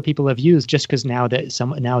that other people have used just because now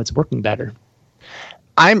it's working better.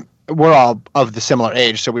 We're all of the similar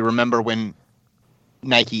age, so we remember when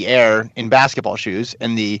Nike Air in basketball shoes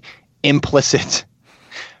and the implicit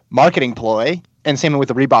marketing ploy, and same with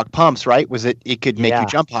the Reebok pumps, right? Was it could make you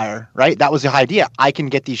jump higher, right? That was the idea. I can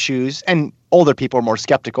get these shoes, and older people are more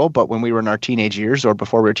skeptical, but when we were in our teenage years or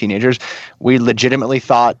before we were teenagers, we legitimately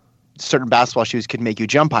thought certain basketball shoes could make you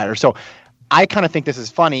jump higher. So I kind of think this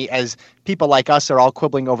is funny, as people like us are all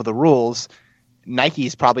quibbling over the rules.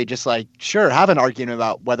 Nike's probably just like, sure, have an argument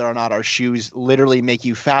about whether or not our shoes literally make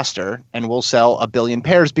you faster, and we'll sell 1 billion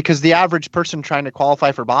pairs, because the average person trying to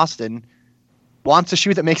qualify for Boston wants a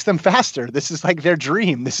shoe that makes them faster. This is like their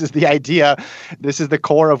dream. This is the idea. This is the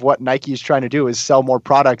core of what Nike is trying to do, is sell more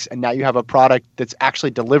products. And now you have a product that's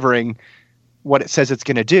actually delivering what it says it's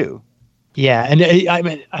going to do. Yeah, and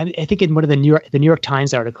I think in one of the New York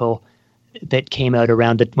Times article that came out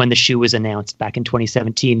around when the shoe was announced back in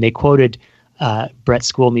 2017, they quoted Brett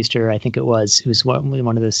Schoolmeister, I think it was, who's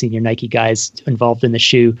one of the senior Nike guys involved in the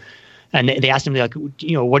shoe, and they asked him, like,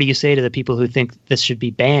 what do you say to the people who think this should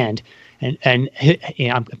be banned? And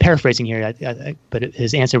I'm paraphrasing here, but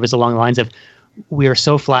his answer was along the lines of, "We are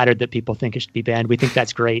so flattered that people think it should be banned. We think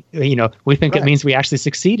that's great. We think It means we actually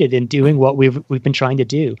succeeded in doing what we've been trying to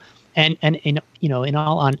do." And in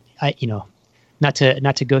all not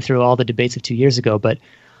to go through all the debates of 2 years ago, but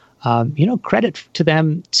credit to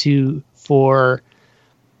them for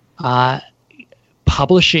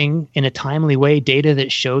publishing in a timely way data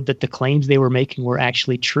that showed that the claims they were making were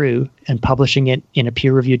actually true, and publishing it in a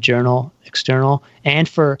peer-reviewed journal, external, and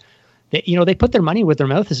for they put their money where their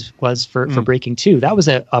mouth was for Breaking 2. That was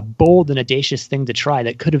a bold and audacious thing to try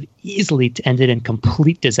that could have easily ended in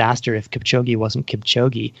complete disaster if Kipchoge wasn't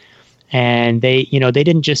Kipchoge. And they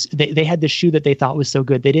didn't just they had the shoe that they thought was so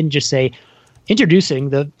good. They didn't just say, introducing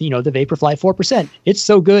the Vaporfly 4%. It's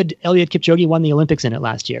so good. Eliud Kipchoge won the Olympics in it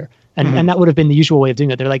last year, and that would have been the usual way of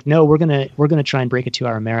doing it. They're like, no, we're gonna try and break a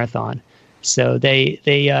 2-hour marathon. So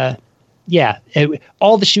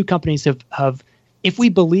all the shoe companies have. If we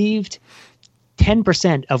believed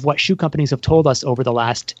 10% of what shoe companies have told us over the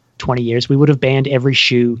last 20 years, we would have banned every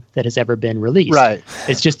shoe that has ever been released. Right.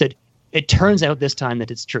 It's just that it turns out this time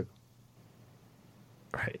that it's true.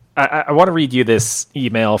 Right. I want to read you this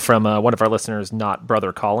email from one of our listeners, not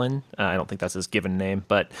Brother Colin. I don't think that's his given name,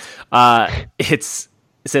 but it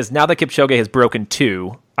says, now that Kipchoge has broken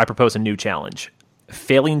 2, I propose a new challenge.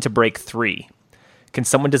 Failing to break 3. Can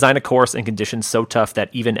someone design a course in conditions so tough that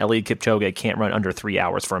even Eliud Kipchoge can't run under 3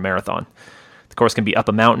 hours for a marathon? The course can be up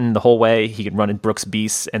a mountain the whole way. He can run in Brooks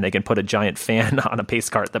Beast, and they can put a giant fan on a pace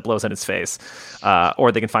cart that blows in his face. Or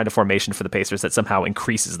they can find a formation for the pacers that somehow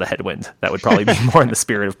increases the headwind. That would probably be more in the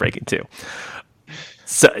spirit of Breaking 2.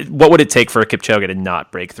 So what would it take for Kipchoge to not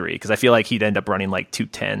break 3? Because I feel like he'd end up running like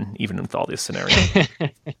 2:10, even with all these scenarios.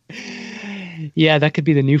 Yeah, that could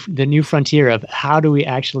be the new frontier of how do we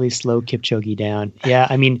actually slow Kipchoge down? Yeah,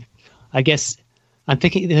 I mean, I guess I'm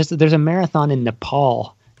thinking there's a marathon in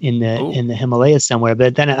Nepal in the Himalayas somewhere,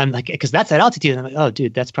 but then I'm like, because that's at altitude, and I'm like, oh,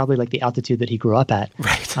 dude, that's probably like the altitude that he grew up at.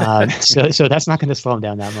 Right. So that's not going to slow him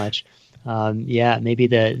down that much. Maybe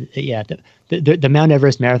the Mount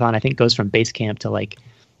Everest marathon, I think, goes from base camp to like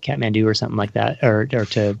Kathmandu or something like that, or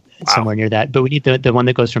to somewhere near that. But we need the one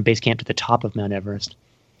that goes from base camp to the top of Mount Everest.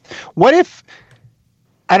 What if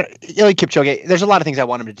Eliud Kipchoge? There's a lot of things I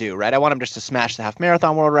want him to do, right? I want him just to smash the half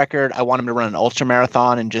marathon world record. I want him to run an ultra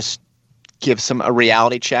marathon and just give a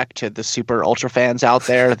reality check to the super ultra fans out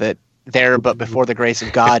there that but before the grace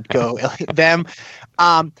of God go them.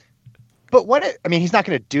 But he's not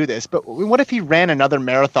going to do this, but what if he ran another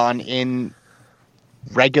marathon in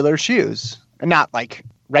regular shoes, and not like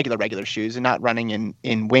regular shoes, and not running in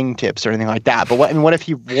wingtips or anything like that? But what if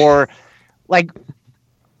he wore, like,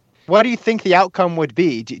 what do you think the outcome would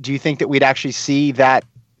be? Do you think that we'd actually see that?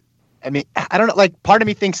 I mean, I don't know. Like, part of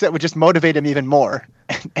me thinks that would just motivate him even more,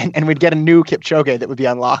 and we'd get a new Kipchoge that would be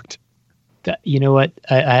unlocked. You know what?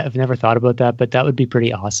 I've never thought about that, but that would be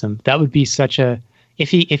pretty awesome. That would be such a if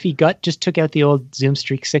he just took out the old Zoom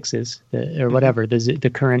Streak 6s or whatever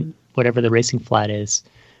the current whatever the racing flat is,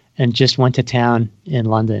 and just went to town in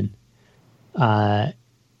London. The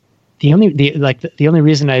only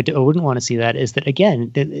reason I wouldn't want to see that is that,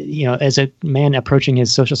 again, as a man approaching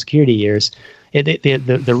his Social Security years,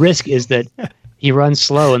 the risk is that he runs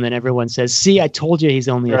slow and then everyone says, "See, I told you he's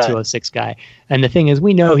only a 206 guy." And the thing is,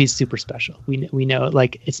 we know he's super special. We know,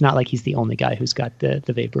 like, it's not like he's the only guy who's got the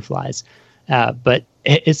Vaporflies. But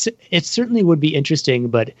it certainly would be interesting.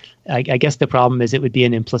 But I guess the problem is it would be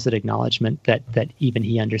an implicit acknowledgement that even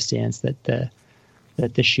he understands that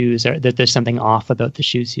the shoes that there's something off about the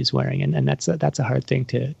shoes he's wearing, and that's a hard thing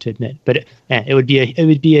to admit. But it would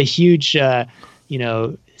be a huge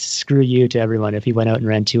screw you to everyone if he went out and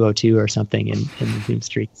ran 2:02 or something in the Zoom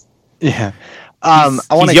streets. Yeah.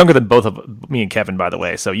 He's younger than both of me and Kevin, by the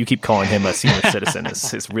way. So you keep calling him a senior citizen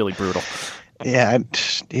is really brutal. Yeah,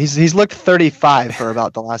 he's looked 35 for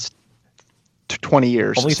about the last 20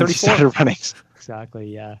 years. Only 34. Started running.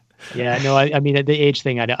 Exactly. Yeah. Yeah. No, I mean, the age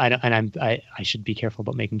thing, I should be careful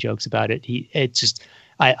about making jokes about it.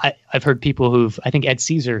 I've heard people I think Ed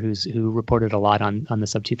Caesar, who reported a lot on the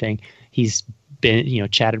Sub-2 thing. He's been,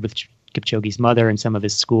 chatted with Kipchoge's mother and some of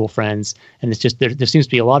his school friends, and it's just there seems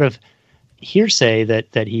to be a lot of hearsay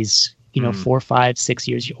that he's 4, 5, 6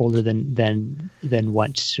 years older than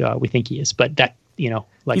what we think he is. But that,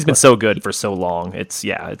 like he's been so good for so long. It's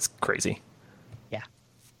crazy. Yeah.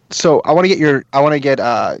 So I want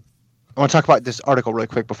to talk about this article really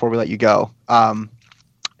quick before we let you go.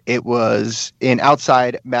 It was in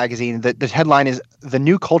Outside Magazine. The headline is "The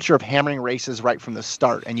New Culture of Hammering Races Right from the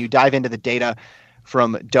Start," and you dive into the data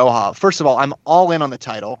from Doha. First of all, I'm all in on the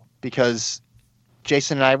title because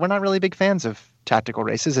Jason and I, we're not really big fans of tactical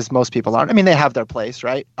races, as most people aren't. I mean, they have their place,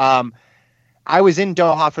 right? I was in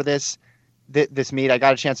Doha for this meet. I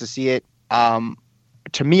got a chance to see it.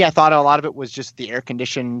 To me, I thought a lot of it was just the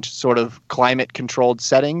air-conditioned sort of climate-controlled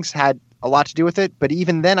settings had a lot to do with it. But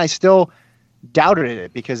even then, I still doubted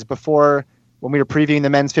it because before, when we were previewing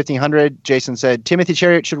the men's 1500, Jason said Timothy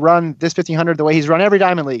Chariot should run this 1500 the way he's run every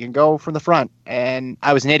Diamond League and go from the front. And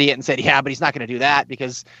I was an idiot and said, yeah, but he's not going to do that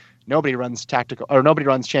because nobody runs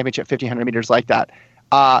championship 1500 meters like that.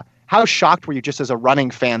 How shocked were you just as a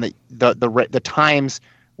running fan that the times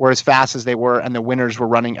were as fast as they were and the winners were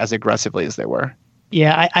running as aggressively as they were?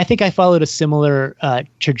 Yeah, I think I followed a similar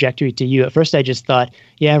trajectory to you. At first, I just thought,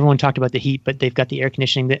 yeah, everyone talked about the heat, but they've got the air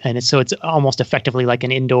conditioning, and it's almost effectively like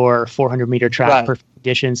an indoor 400-meter track, right. Perfect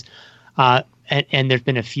conditions. And there's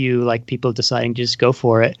been a few like people deciding to just go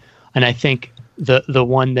for it. And I think the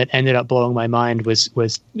one that ended up blowing my mind was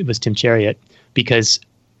Tim Chariot, because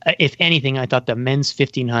if anything, I thought the men's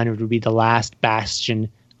 1500 would be the last bastion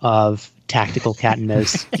of tactical cat and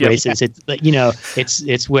mouse races.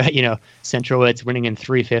 It's where Central it's winning in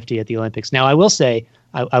 350 at the Olympics. Now I will say,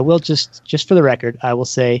 I will just for the record, I will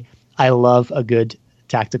say I love a good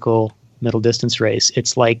tactical middle distance race.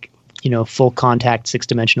 It's like full contact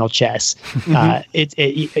 6-dimensional chess.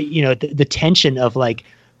 The tension of like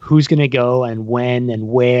who's going to go and when and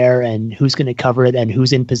where and who's going to cover it and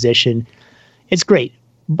who's in position. It's great.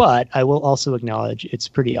 But I will also acknowledge it's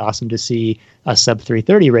pretty awesome to see a sub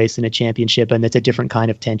 330 race in a championship, and it's a different kind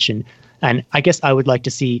of tension. And I guess I would like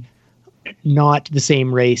to see not the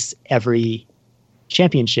same race every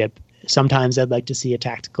championship. Sometimes I'd like to see a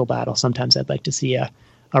tactical battle. Sometimes I'd like to see a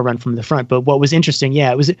run from the front. But what was interesting,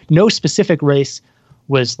 it was no specific race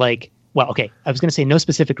was like, well, okay, I was going to say no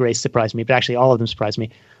specific race surprised me, but actually all of them surprised me.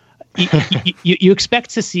 You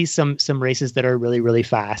expect to see some races that are really, really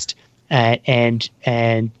fast. And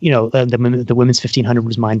the women's 1500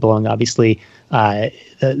 was mind blowing. Obviously,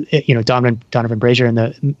 Donovan Brazier in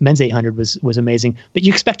the men's 800 was amazing. But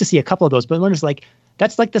you expect to see a couple of those. But one is like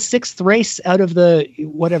that's like the 6th race out of the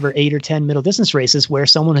 8 or 10 middle distance races where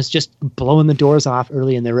someone has just blown the doors off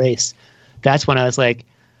early in the race. That's when I was like,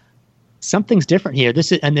 something's different here.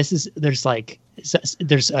 There's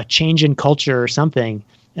a change in culture or something.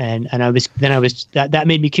 And that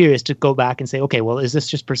made me curious to go back and say, okay, well, is this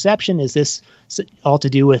just perception? Is this all to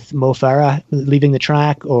do with Mo Farah leaving the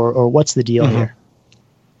track, or what's the deal here?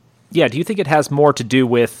 Yeah, do you think it has more to do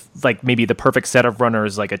with like maybe the perfect set of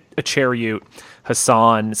runners, like a Chariot,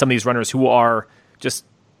 Hassan, some of these runners who are just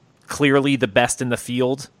clearly the best in the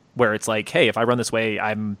field, where it's like, hey, if I run this way,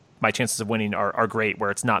 my chances of winning are great,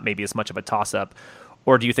 where it's not maybe as much of a toss up?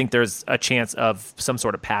 Or do you think there's a chance of some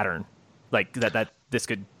sort of pattern like that this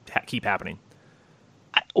could keep happening?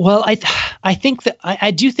 Well, I think that I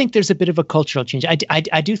do think there's a bit of a cultural change.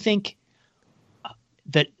 I do think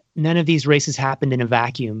that none of these races happened in a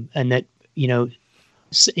vacuum, and that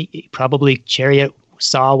probably Chariot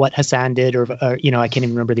saw what Hassan did, or I can't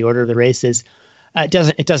even remember the order of the races.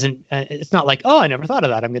 It's not like, oh, I never thought of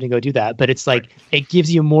that, I'm going to go do that. But it's like it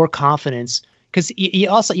gives you more confidence, because you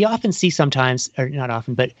often see sometimes, or not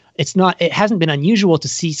often, but it hasn't been unusual to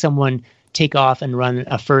see someone take off and run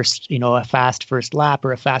a fast first lap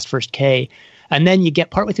or a fast first K. And then you get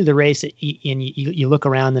partway through the race and you look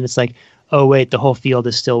around and it's like, oh, wait, the whole field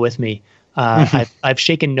is still with me. I've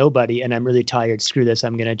shaken nobody and I'm really tired. Screw this.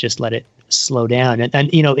 I'm going to just let it slow down. And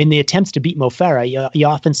in the attempts to beat Mo Farah, you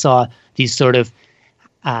often saw these sort of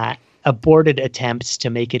aborted attempts to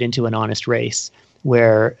make it into an honest race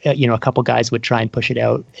where, a couple guys would try and push it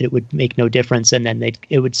out. It would make no difference. And then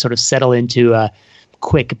it would sort of settle into a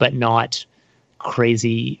quick but not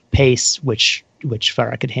crazy pace, which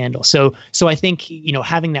Farah could handle. So I think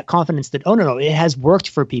having that confidence that no, it has worked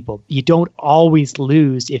for people. You don't always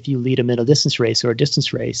lose if you lead a middle distance race or a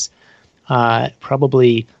distance race.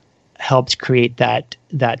 Probably helped create that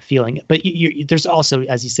feeling. But there's also,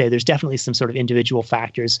 as you say, there's definitely some sort of individual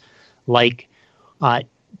factors, like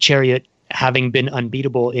Chariot having been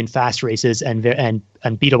unbeatable in fast races and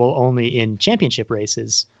unbeatable only in championship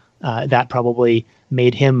races. That probably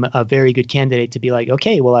made him a very good candidate to be like,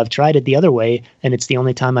 okay, well, I've tried it the other way, and it's the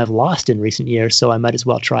only time I've lost in recent years, so I might as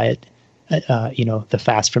well try it, the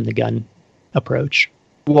fast from the gun approach.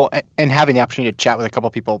 Well, and having the opportunity to chat with a couple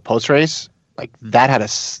of people post race, like that had a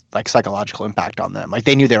psychological impact on them. Like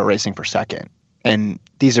they knew they were racing for second, and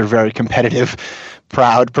these are very competitive,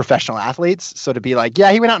 proud professional athletes. So to be like,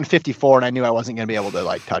 yeah, he went out in 54, and I knew I wasn't going to be able to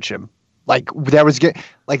like touch him. Like there was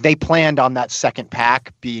like they planned on that second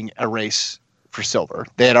pack being a race for silver.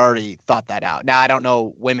 They had already thought that out. Now I don't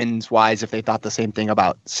know women's wise if they thought the same thing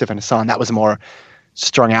about Sif and Hassan. That was more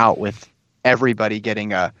strung out with everybody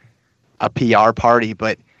getting a PR party,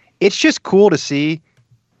 but it's just cool to see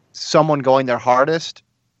someone going their hardest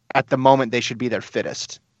at the moment they should be their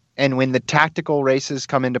fittest. And when the tactical races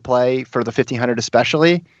come into play for the 1500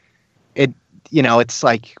 especially, it's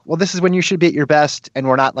like, well, this is when you should be at your best, and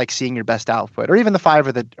we're not like seeing your best output, or even the 5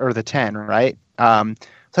 or the 10, right? So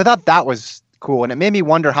I thought that was cool, and it made me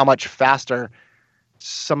wonder how much faster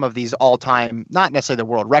some of these all-time, not necessarily the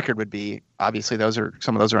world record would be. Obviously,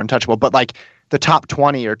 some of those are untouchable, but like the top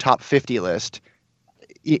 20 or top 50 list,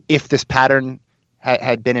 if this pattern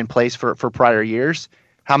had been in place for prior years,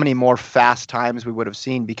 how many more fast times we would have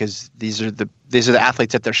seen, because these are the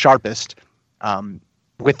athletes at their sharpest,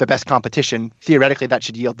 with the best competition. Theoretically, that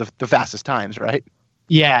should yield the fastest times, right?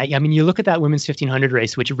 Yeah, I mean, you look at that women's 1500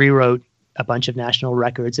 race, which rewrote a bunch of national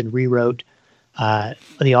records and rewrote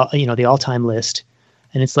the all-time list,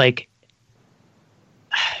 and it's like,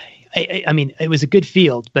 I mean, it was a good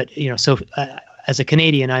field, but so as a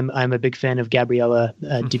Canadian, I'm a big fan of Gabriella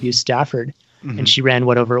Dubuis Stafford, and she ran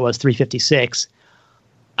whatever it was, 356.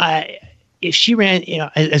 If she ran,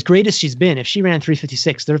 as great as she's been, if she ran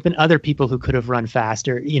 356, there have been other people who could have run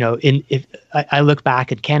faster. If I look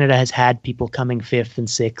back at Canada has had people coming 5th and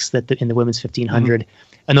 6th in the women's 1500,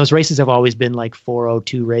 and those races have always been like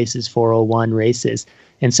 4:02 races, 4:01 races,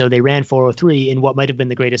 and so they ran 4:03 in what might have been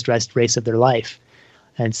the greatest race of their life.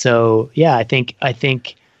 And so, yeah, I think,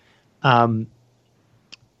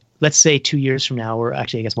 let's say 2 years from now, or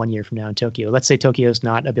actually, I guess 1 year from now in Tokyo, let's say Tokyo's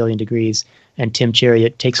not a billion degrees and Tim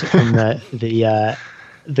Chariot takes it from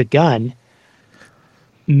the gun.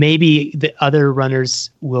 Maybe the other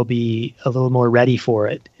runners will be a little more ready for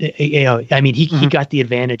it. I mean, he got the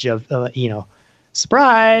advantage of,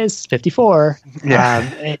 surprise, 54.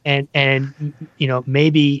 Yeah. And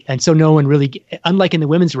maybe, and so no one really, unlike in the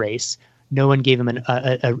women's race, no one gave him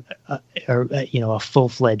a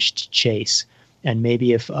full-fledged chase. And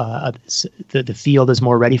maybe if the field is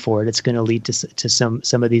more ready for it, it's going to lead to some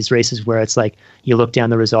of these races where it's like you look down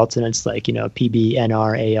the results and it's like PB,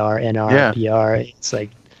 NR, AR, NR, PR. It's like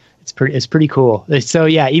it's pretty cool. So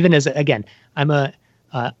yeah, even as again, I'm a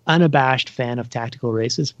unabashed fan of tactical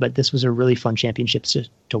races, but this was a really fun championship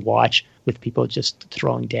to watch with people just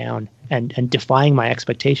throwing down and defying my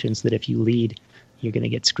expectations that if you lead, you're going to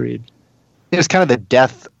get screwed. It was kind of the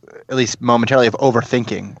death, at least momentarily, of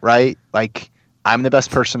overthinking, right? Like, I'm the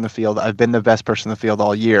best person in the field. I've been the best person in the field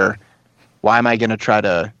all year. Why am I going to try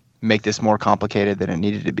to make this more complicated than it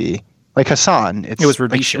needed to be? Like Hassan, it was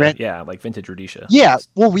Rudisha, like vintage Rudisha. Yeah,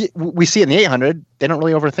 well, we see it in the 800. They don't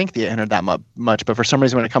really overthink the 800 that much, but for some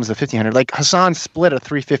reason when it comes to 1500, like Hassan split a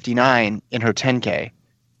 3:59 in her 10K.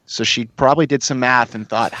 So she probably did some math and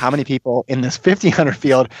thought, how many people in this 1500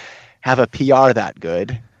 field have a PR that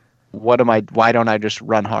good? Why don't I just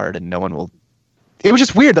run hard and no one will? It was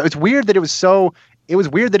just weird though. It's weird that it was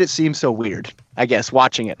weird that it seemed so weird, I guess,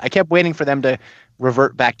 watching it. I kept waiting for them to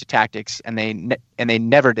revert back to tactics, and they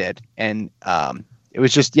never did. And it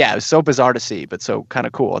was just, it was so bizarre to see, but so kind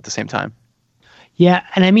of cool at the same time. Yeah,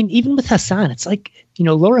 and I mean, even with Hassan, it's like,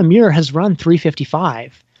 Laura Muir has run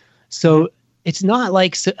 355. So it's not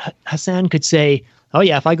like Hassan could say, oh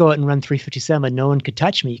yeah, if I go out and run 357, no one could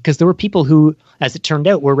touch me, because there were people who, as it turned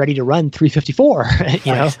out, were ready to run 354. Right.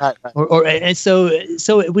 And so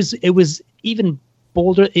it was even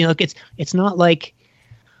bolder. It's not like,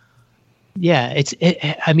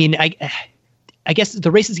 I mean, I guess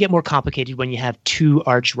the races get more complicated when you have two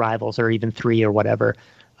arch rivals, or even three, or whatever.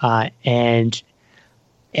 You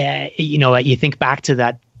think back to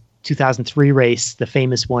that 2003 race, the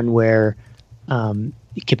famous one where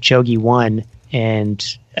Kipchoge won,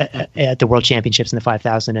 and at the World Championships in the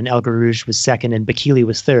 5,000, and El Garouge was second and Bekele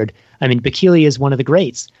was third. I mean, Bekele is one of the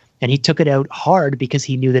greats, and he took it out hard because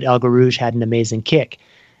he knew that El Garouge had an amazing kick,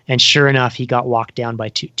 and sure enough, he got walked down by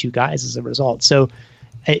two guys as a result. So,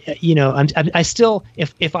 I still,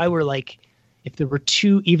 if I were like, if there were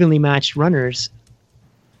two evenly matched runners,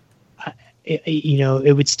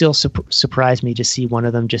 it would still surprise me to see one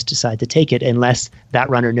of them just decide to take it, unless that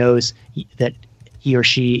runner knows that he or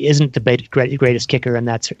she isn't the greatest kicker, and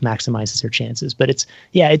that maximizes her chances. But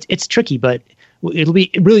it's tricky, but it'll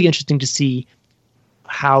be really interesting to see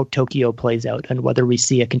how Tokyo plays out and whether we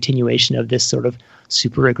see a continuation of this sort of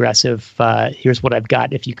super aggressive, here's what I've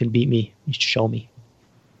got. If you can beat me, you show me.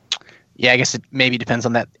 Yeah, I guess it maybe depends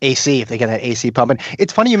on that AC, if they get that AC pumping.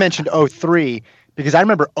 It's funny you mentioned 03 because I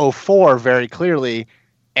remember 04 very clearly,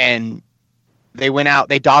 and they went out,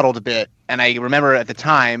 they dawdled a bit. And I remember at the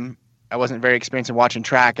time, I wasn't very experienced in watching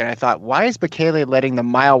track, and I thought, why is Bekele letting the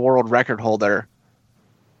mile world record holder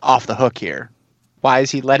off the hook here? Why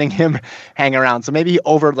is he letting him hang around? So maybe he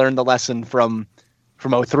overlearned the lesson from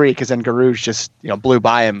 03, because then Garouge just blew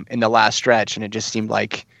by him in the last stretch, and it just seemed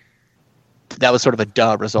like that was sort of a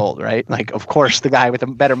duh result, right? Like, of course, the guy with a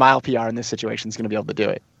better mile PR in this situation is going to be able to do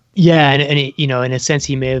it. Yeah, and he, in a sense,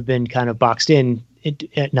 he may have been kind of boxed in,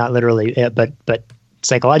 not literally, but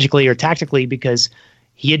psychologically or tactically, because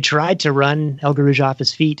he had tried to run El Garouge off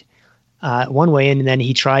his feet one way, and then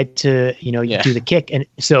he tried to do the kick, and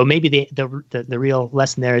so maybe the real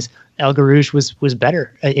lesson there is El Garouge was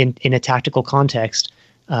better in a tactical context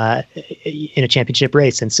in a championship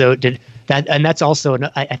race, and so did that, and that's also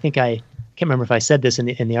I think I can't remember if I said this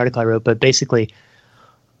in the article I wrote, but basically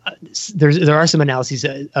there are some analyses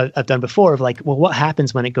I've done before of like, well, what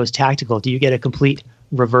happens when it goes tactical? Do you get a complete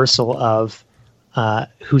reversal of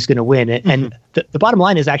who's going to win? And the bottom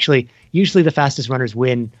line is actually usually the fastest runners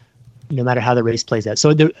win no matter how the race plays out.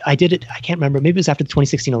 So I did it, I can't remember, maybe it was after the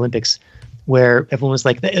 2016 Olympics where everyone was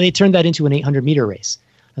like, they turned that into an 800 meter race.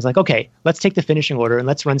 I was like, okay, let's take the finishing order and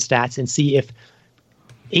let's run stats and see if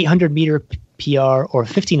 800 meter PR or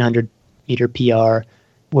 1500 meter PR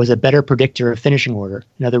was a better predictor of finishing order.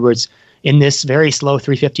 In other words, in this very slow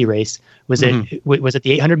 350 race, was it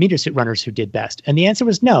the 800 meters runners who did best? And the answer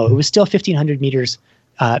was no. It was still 1500 meters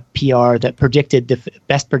PR that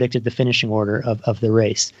best predicted the finishing order of the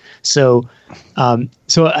race. So I'm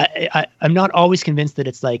not always convinced that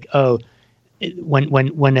it's like,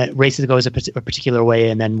 when a race goes a particular way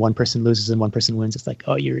and then one person loses and one person wins, it's like,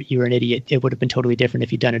 oh, you're an idiot. It would have been totally different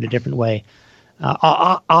if you'd done it a different way.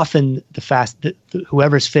 Often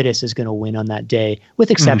whoever's fittest is going to win on that day,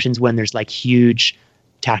 with exceptions when there's like huge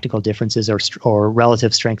tactical differences or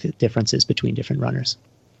relative strength differences between different runners.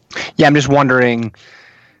 Yeah, I'm just wondering,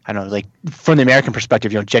 I don't know, like from the American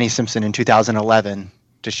perspective, Jenny Simpson in 2011,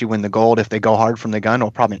 does she win the gold if they go hard from the gun?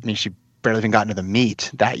 Or probably, she barely even got into the meet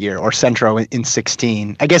that year, or Centro in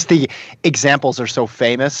 16. I guess the examples are so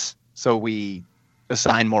famous, so we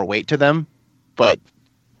assign more weight to them, but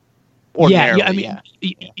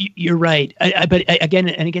you're right. But again,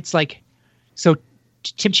 and it gets like, so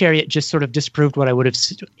Tim Chariot just sort of disproved what I would have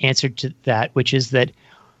answered to that, which is that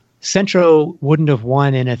Centro wouldn't have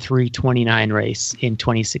won in a 3:29 race in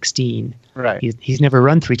 2016. Right. He's never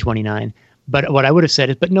run 3:29. But what I would have said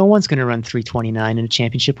is, but no one's going to run 3:29 in a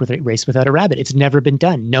championship race without a rabbit. It's never been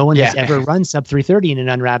done. No one has ever run sub 3:30 in an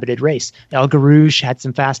unrabbited race. El Garouge had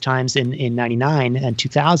some fast times in 99 and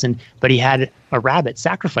 2000, but he had a rabbit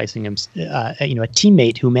sacrificing him, a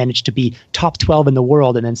teammate who managed to be top 12 in the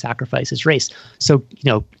world and then sacrifice his race. So,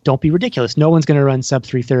 don't be ridiculous. No one's going to run sub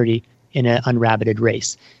 3:30 in an unrabbited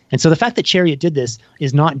race. And so the fact that Chariot did this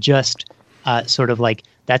is not just sort of like,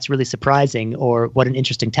 that's really surprising or what an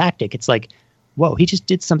interesting tactic. It's like, whoa, he just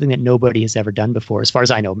did something that nobody has ever done before. As far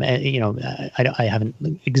as I know, I haven't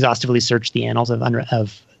exhaustively searched the annals of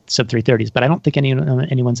sub 330s, but I don't think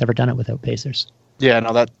anyone's ever done it without pacers. Yeah,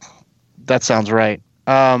 no, that sounds right.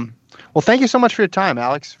 Well, thank you so much for your time,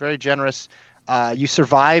 Alex. Very generous. You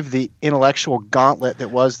survived the intellectual gauntlet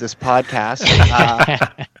that was this podcast.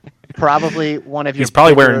 Probably one of your. He's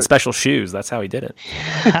probably wearing special shoes. That's how he did it.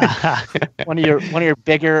 one of your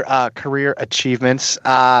bigger career achievements.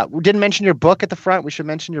 We didn't mention your book at the front. We should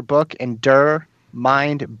mention your book, Endure,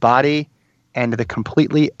 Mind, Body, and the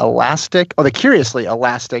Curiously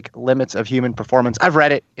Elastic Limits of Human Performance. I've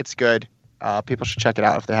read it. It's good. People should check it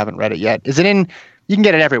out if they haven't read it yet. Is it in? You can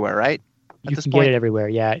get it everywhere, right? You can get it everywhere.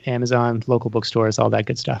 Yeah, Amazon, local bookstores, all that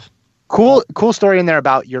good stuff. Cool story in there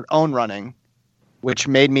about your own running, which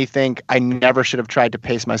made me think I never should have tried to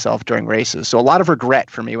pace myself during races. So a lot of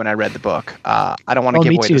regret for me when I read the book. I don't want to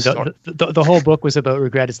give away the story. The whole book was about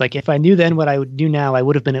regret. It's like, if I knew then what I would do now, I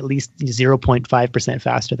would have been at least 0.5%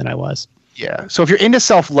 faster than I was. Yeah. So if you're into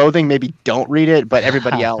self-loathing, maybe don't read it, but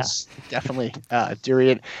everybody else definitely do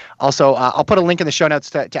read it. Also, I'll put a link in the show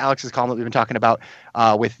notes to Alex's column that we've been talking about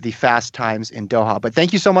with the fast times in Doha. But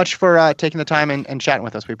thank you so much for taking the time and chatting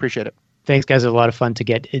with us. We appreciate it. Thanks, guys. It was a lot of fun to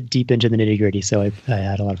get deep into the nitty-gritty, so I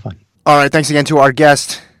had a lot of fun. All right, thanks again to our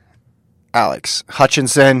guest, Alex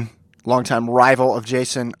Hutchinson, longtime rival of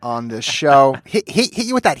Jason on this show. hit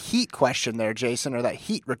you with that heat question there, Jason, or that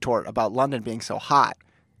heat retort about London being so hot.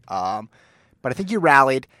 But I think you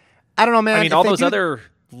rallied. I don't know, man. I mean, all those other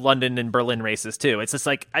London and Berlin races too. It's just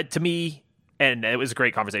like to me, and it was a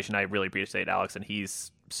great conversation. I really appreciate Alex, and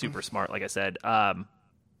he's super smart. Like I said, I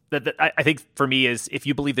think for me is if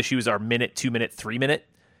you believe the shoes are minute, 2 minute, 3 minute,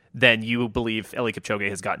 then you believe Eliud Kipchoge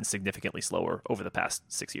has gotten significantly slower over the past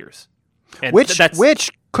 6 years. And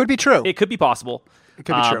which could be true. It could be possible. It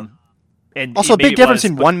could be true. And also, a big difference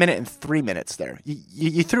in 1 minute and 3 minutes there.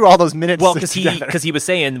 You threw all those minutes together. Because he was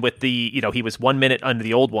saying with the, he was 1 minute under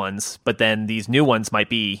the old ones, but then these new ones might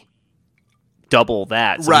be double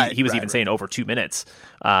that. So he was even saying over 2 minutes.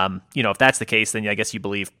 If that's the case, then I guess you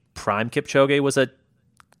believe prime Kipchoge was a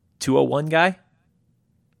 2:01 guy?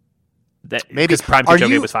 Maybe. Because prime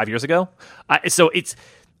Kipchoge was 5 years ago? So it's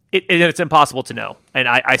impossible to know. And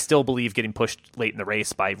I still believe getting pushed late in the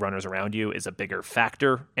race by runners around you is a bigger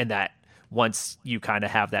factor, and that once you kind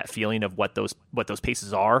of have that feeling of what those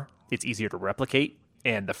paces are, it's easier to replicate.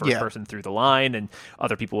 And the first person through the line, and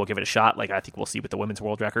other people will give it a shot, like I think we'll see with the women's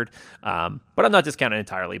world record. But I'm not discounting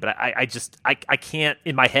entirely. But I can't,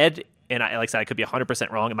 in my head, and like I said, I could be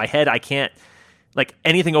 100% wrong. In my head, I can't, like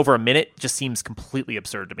anything over a minute just seems completely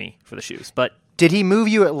absurd to me for the shoes. But did he move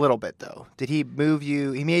you a little bit, though? Did he move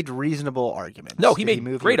you? He made reasonable arguments. No, he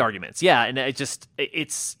made great arguments. Yeah, and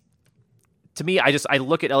it's to me, I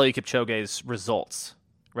look at Eliud Kipchoge's results,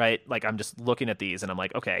 right? Like I'm just looking at these, and I'm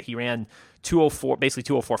like, okay, he ran 2:04, basically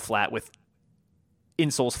 2:04 flat with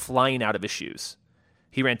insoles flying out of his shoes.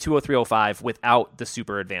 He ran 2:03.05 without the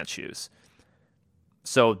super advanced shoes.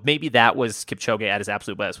 So maybe that was Kipchoge at his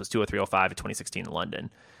absolute best, was 2:03.05 in 2016 in London.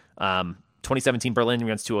 2017 Berlin, he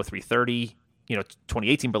runs 2:03.30.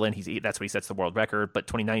 2018 Berlin, that's what he sets the world record. But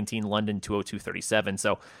 2019 London, 2:02.37.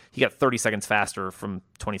 So he got 30 seconds faster from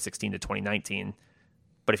 2016 to 2019.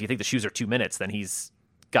 But if you think the shoes are 2 minutes, then he's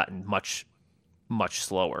gotten much, much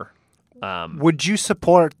slower. Would you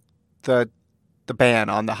support the ban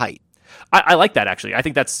on the height? I like that, actually. I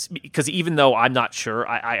think that's because even though I'm not sure,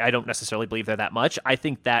 I don't necessarily believe they're that much. I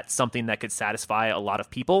think that's something that could satisfy a lot of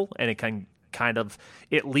people, and it can kind of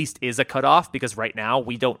at least is a cutoff, because right now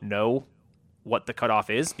we don't know what the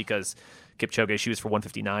cutoff is, because Kipchoge's shoes for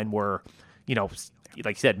 159 were, like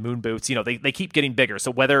you said, moon boots. They keep getting bigger.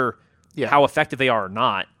 So whether how effective they are or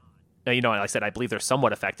not, like I said, I believe they're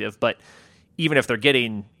somewhat effective, but even if they're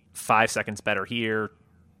getting 5 seconds better here,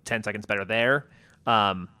 10 seconds better there,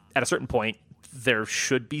 at a certain point, there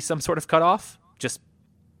should be some sort of cutoff, just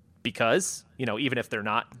because, even if they're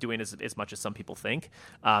not doing as much as some people think.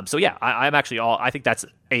 So yeah, I'm actually I think that's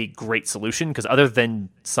a great solution, because other than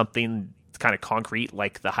something kind of concrete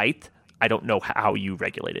like the height, I don't know how you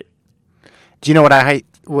regulate it. Do you know what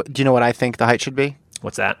I think the height should be?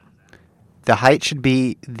 What's that? The height should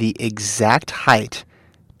be the exact height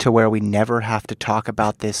to where we never have to talk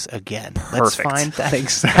about this again. Perfect. Let's find that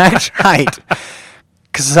exact height.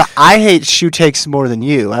 Because I hate shoe takes more than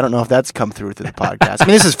you. I don't know if that's come through the podcast. I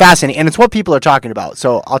mean, this is fascinating, and it's what people are talking about.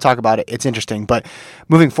 So I'll talk about it. It's interesting. But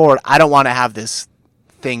moving forward, I don't want to have this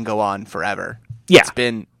thing go on forever. Yeah.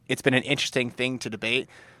 It's been an interesting thing to debate,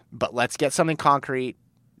 but let's get something concrete.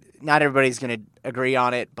 Not everybody's going to agree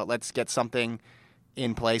on it, but let's get something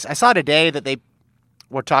in place. I saw today that they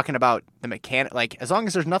were talking about the mechanic. Like, as long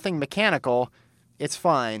as there's nothing mechanical, it's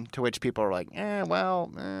fine. To which people are like,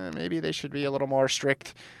 maybe they should be a little more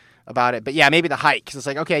strict about it. But yeah, maybe the height, because it's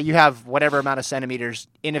like, okay, you have whatever amount of centimeters.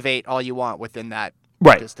 Innovate all you want within that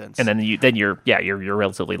distance. And then you're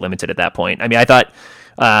relatively limited at that point. I mean, I thought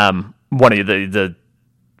one of the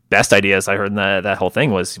best ideas I heard in that whole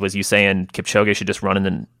thing was you saying Kipchoge should just run in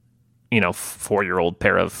the 4-year-old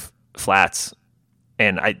pair of flats,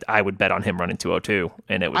 and I would bet on him running 2:02,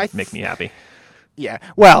 and it would make me happy. Yeah,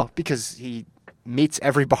 well, because he meets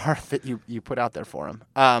every bar that you put out there for him.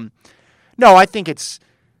 No, I think it's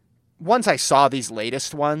once I saw these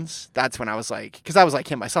latest ones, that's when I was like, because I was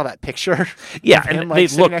like him. I saw that picture. Yeah, of him, and like,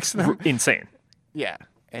 they look next to them. insane. Yeah,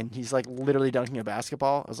 and he's like literally dunking a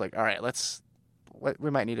basketball. I was like, all right, we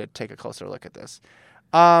might need to take a closer look at this.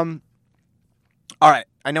 All right,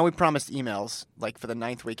 I know we promised emails like for the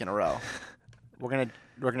 9th week in a row. We're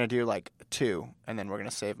gonna do like 2, and then we're gonna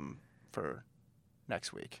save them for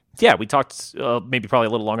next week. Yeah, we talked maybe probably a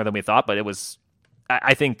little longer than we thought, but it was.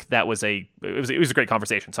 I think that was a great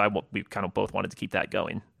conversation. So we kind of both wanted to keep that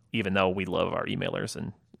going, even though we love our emailers.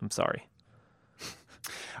 And I'm sorry.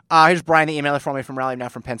 Here's Brian, the emailer for me from Raleigh, now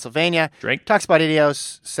from Pennsylvania. Drink. Talks about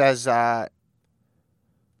Idios, says, and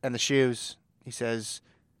the shoes. He says,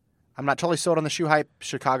 I'm not totally sold on the shoe hype.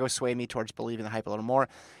 Chicago swayed me towards believing the hype a little more.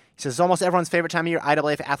 He says, almost everyone's favorite time of year,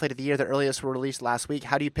 IAAF Athlete of the Year. The earliest were released last week.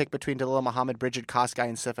 How do you pick between Dalil Muhammad, Brigid Kosgei,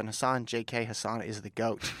 and Sifan Hassan? JK Hassan is the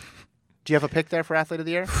GOAT. Do you have a pick there for Athlete of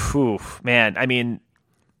the Year? Ooh, man. I mean,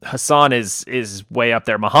 Hassan is way up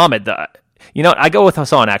there. Muhammad, I go with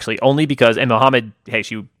Hassan actually only because, and Muhammad, hey,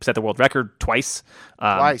 she set the world record twice.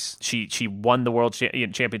 Twice. She won the world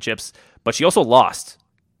championships, but she also lost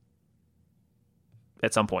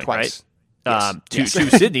at some point, Twice. right? Yes. To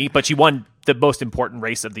Sydney, but she won the most important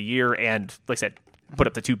race of the year, and like I said, put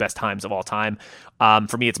up the 2 best times of all time.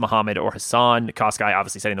 For me, it's Muhammad or Hassan. Kosgei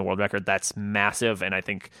obviously setting the world record. That's massive, and I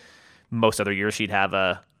think most other years she'd have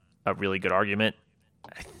a really good argument.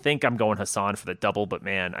 I think I'm going Hassan for the double, but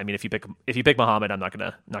man, I mean, if you pick Muhammad, I'm not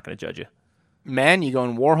gonna judge you. Men, you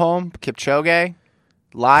going Warholm, Kipchoge,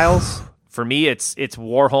 Lyles? For me, it's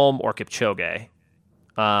Warholm or Kipchoge.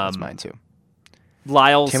 That's mine too.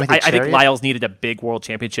 Lyles, Timothy I think Chariot? Lyles needed a big world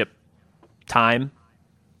championship time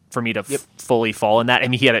for me to fully fall in that. I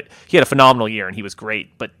mean, he had a phenomenal year and he was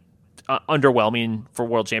great, but underwhelming for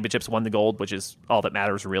world championships. Won the gold, which is all that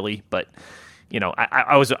matters really. But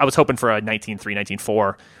I was hoping for a 19-3,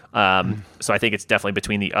 19-4. So I think it's definitely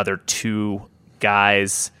between the other 2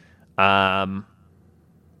 guys. I'm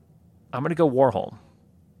going to go Warholm.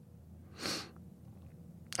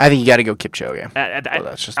 I think you got to go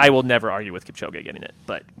Kipchoge. I will never argue with Kipchoge getting it,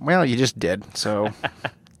 but Well, you just did, so.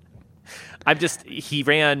 he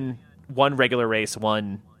ran 1 regular race,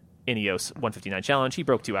 1 Ineos 159 challenge. He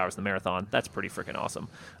broke 2 hours in the marathon. That's pretty freaking awesome.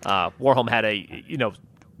 Warholm had a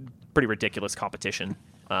pretty ridiculous competition,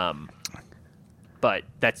 but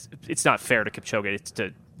it's not fair to Kipchoge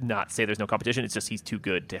to not say there's no competition. It's just he's too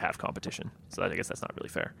good to have competition. So I guess that's not really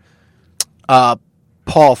fair.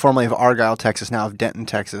 Paul, formerly of Argyle, Texas, now of Denton,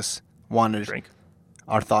 Texas, wanted Drink.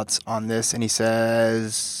 our thoughts on this, and he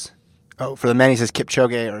says, for the men, he says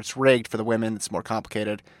Kipchoge, or it's rigged. For the women, it's more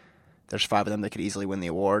complicated. There's 5 of them that could easily win the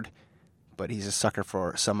award, but he's a sucker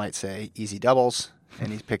for, some might say, easy doubles,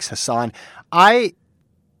 and he picks Hassan.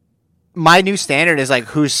 My new standard is like,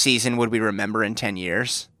 whose season would we remember in 10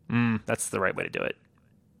 years? That's the right way to do it.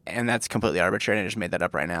 And that's completely arbitrary, and I just made that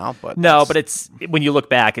up right now. But it's when you look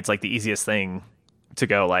back, it's like the easiest thing to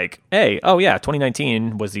go like, hey, oh yeah,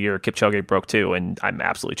 2019 was the year Kipchoge broke 2, and I'm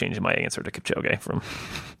absolutely changing my answer to Kipchoge from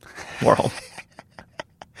Warholm.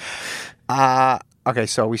 Okay,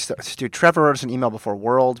 so we do. Trevor wrote us an email before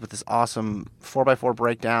Worlds with this awesome 4x4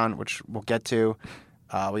 breakdown, which we'll get to.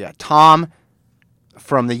 We got Tom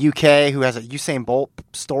from the UK who has a Usain Bolt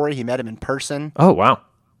story. He met him in person. Oh wow.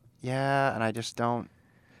 Yeah, and I just don't.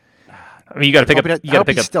 I mean, you got to pick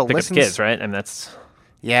up listens. kids, right? I mean, that's.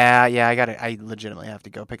 Yeah. I legitimately have to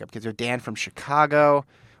go pick up kids. We have Dan from Chicago.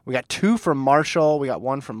 We got 2 from Marshall. We got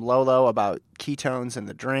 1 from Lolo about ketones in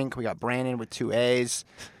the drink. We got Brandon with 2 A's.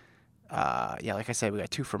 Like I said, we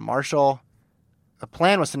got 2 from Marshall. The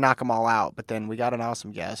plan was to knock them all out, but then we got an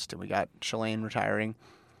awesome guest, and we got Shalane retiring.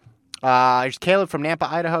 There's Caleb from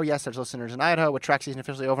Nampa, Idaho. Yes, there's listeners in Idaho. With track season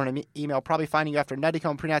officially over, in an email probably finding you after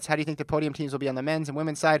Nuttycombe Prenats. How do you think the podium teams will be on the men's and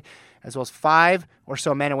women's side, as well as 5 or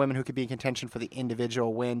so men and women who could be in contention for the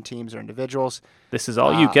individual win, teams or individuals? This is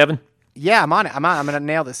all you, Kevin. Yeah, I'm on it. I'm going to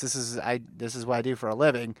nail this. This is what I do for a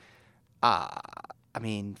living.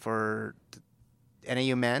 For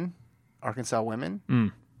NAU men, Arkansas women,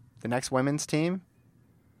 the next women's team,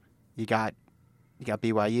 you got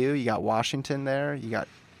BYU, you got Washington there, you got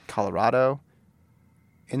Colorado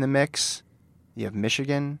in the mix, you have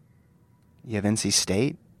Michigan, you have NC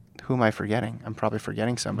State. Who am I forgetting? I'm probably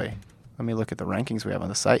forgetting somebody. Let me look at the rankings we have on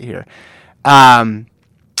the site here. Edwin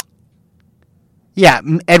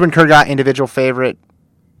Kurgat, individual favorite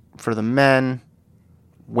for the men.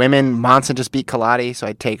 Women, Monson just beat Kaladi, so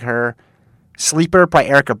I'd take her. Sleeper, probably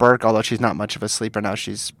Erica Burke, although she's not much of a sleeper now.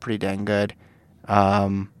 She's pretty dang good.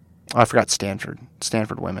 I forgot Stanford.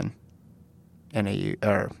 Stanford women. NAU,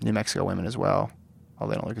 or New Mexico women as well. Oh,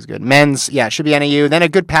 they don't look as good. Men's, it should be NAU. Then a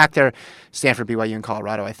good pack there. Stanford, BYU, and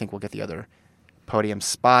Colorado. I think we'll get the other podium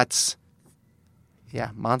spots.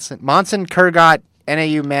 Yeah, Monson, Kurgat,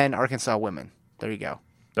 NAU men, Arkansas women. There you go.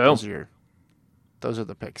 Boom. Those are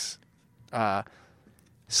the picks.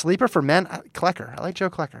 Sleeper for men, Klecker. I like Joe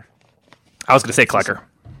Klecker. I was going to say Klecker.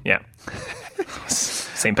 Yeah.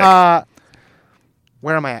 Same pick.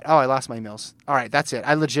 Where am I at? Oh, I lost my emails. All right, that's it.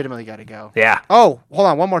 I legitimately got to go. Yeah. Oh, hold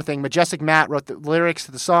on. One more thing. Majestic Matt wrote the lyrics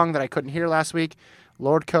to the song that I couldn't hear last week.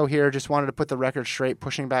 Lord Co here just wanted to put the record straight,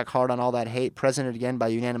 pushing back hard on all that hate, presented again by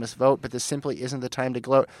unanimous vote, but this simply isn't the time to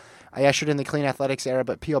gloat. I ushered in the clean athletics era,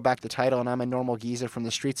 but peel back the title, and I'm a normal geezer from the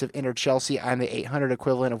streets of inner Chelsea. I'm the 800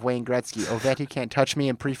 equivalent of Wayne Gretzky. Ovetti can't touch me,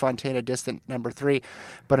 and Prefontaine a distant number 3.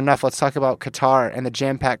 But enough, let's talk about Qatar and the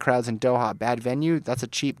jam-packed crowds in Doha. Bad venue? That's a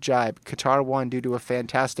cheap jibe. Qatar won due to a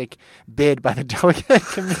fantastic bid by the delegate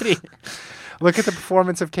committee. Look at the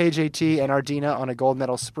performance of KJT and Ardina on a gold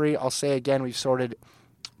medal spree. I'll say again, we've sorted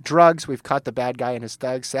drugs. We've caught the bad guy and his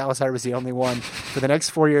thugs. Salazar was the only one. For the next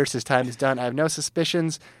 4 years, his time is done. I have no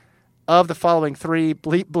suspicions of the following three.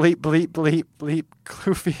 Bleep, bleep, bleep, bleep, bleep,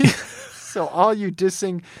 Kloofy. So all you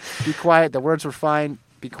dissing, be quiet. The words were fine.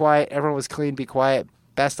 Be quiet. Everyone was clean. Be quiet.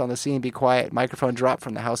 Best on the scene. Be quiet. Microphone dropped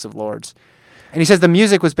from the House of Lords. And he says the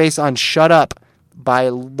music was based on Shut Up by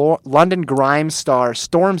London grime star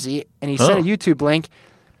Stormzy. And he sent a YouTube link,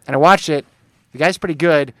 and I watched it. The guy's pretty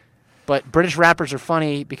good, but British rappers are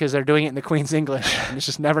funny because they're doing it in the Queen's English. And it's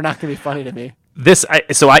just never not going to be funny to me. Like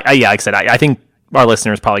I said, I think our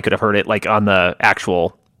listeners probably could have heard it like on the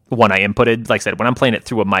actual one I inputted. Like I said, when I'm playing it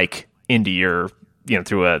through a mic into your,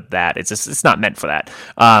 through that, it's not meant for that.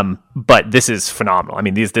 But this is phenomenal. I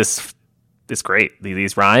mean, this is great.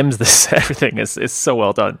 These rhymes, everything is so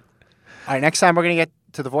well done. All right, next time we're going to get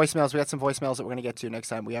to the voicemails. We got some voicemails that we're going to get to next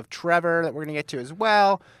time. We have Trevor that we're going to get to as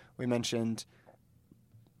well. We mentioned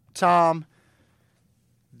Tom,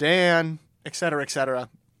 Dan, et cetera, et cetera.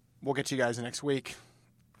 We'll get to you guys next week.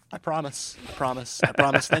 I promise.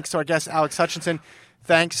 Thanks to our guest, Alex Hutchinson.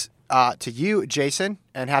 Thanks to you, Jason,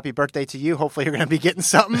 and happy birthday to you. Hopefully you're going to be getting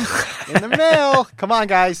something in the mail. Come on,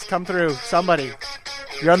 guys. Come through. Somebody.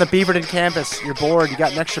 You're on the Beaverton campus. You're bored. You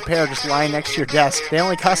got an extra pair just lying next to your desk. They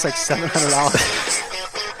only cost like $700.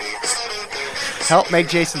 Help make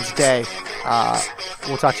Jason's day.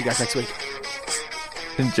 We'll talk to you guys next week.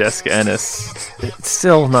 And Jessica Ennis. It's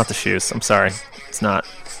still not the shoes. I'm sorry. It's not.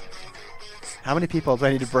 How many people do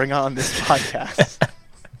I need to bring on this podcast?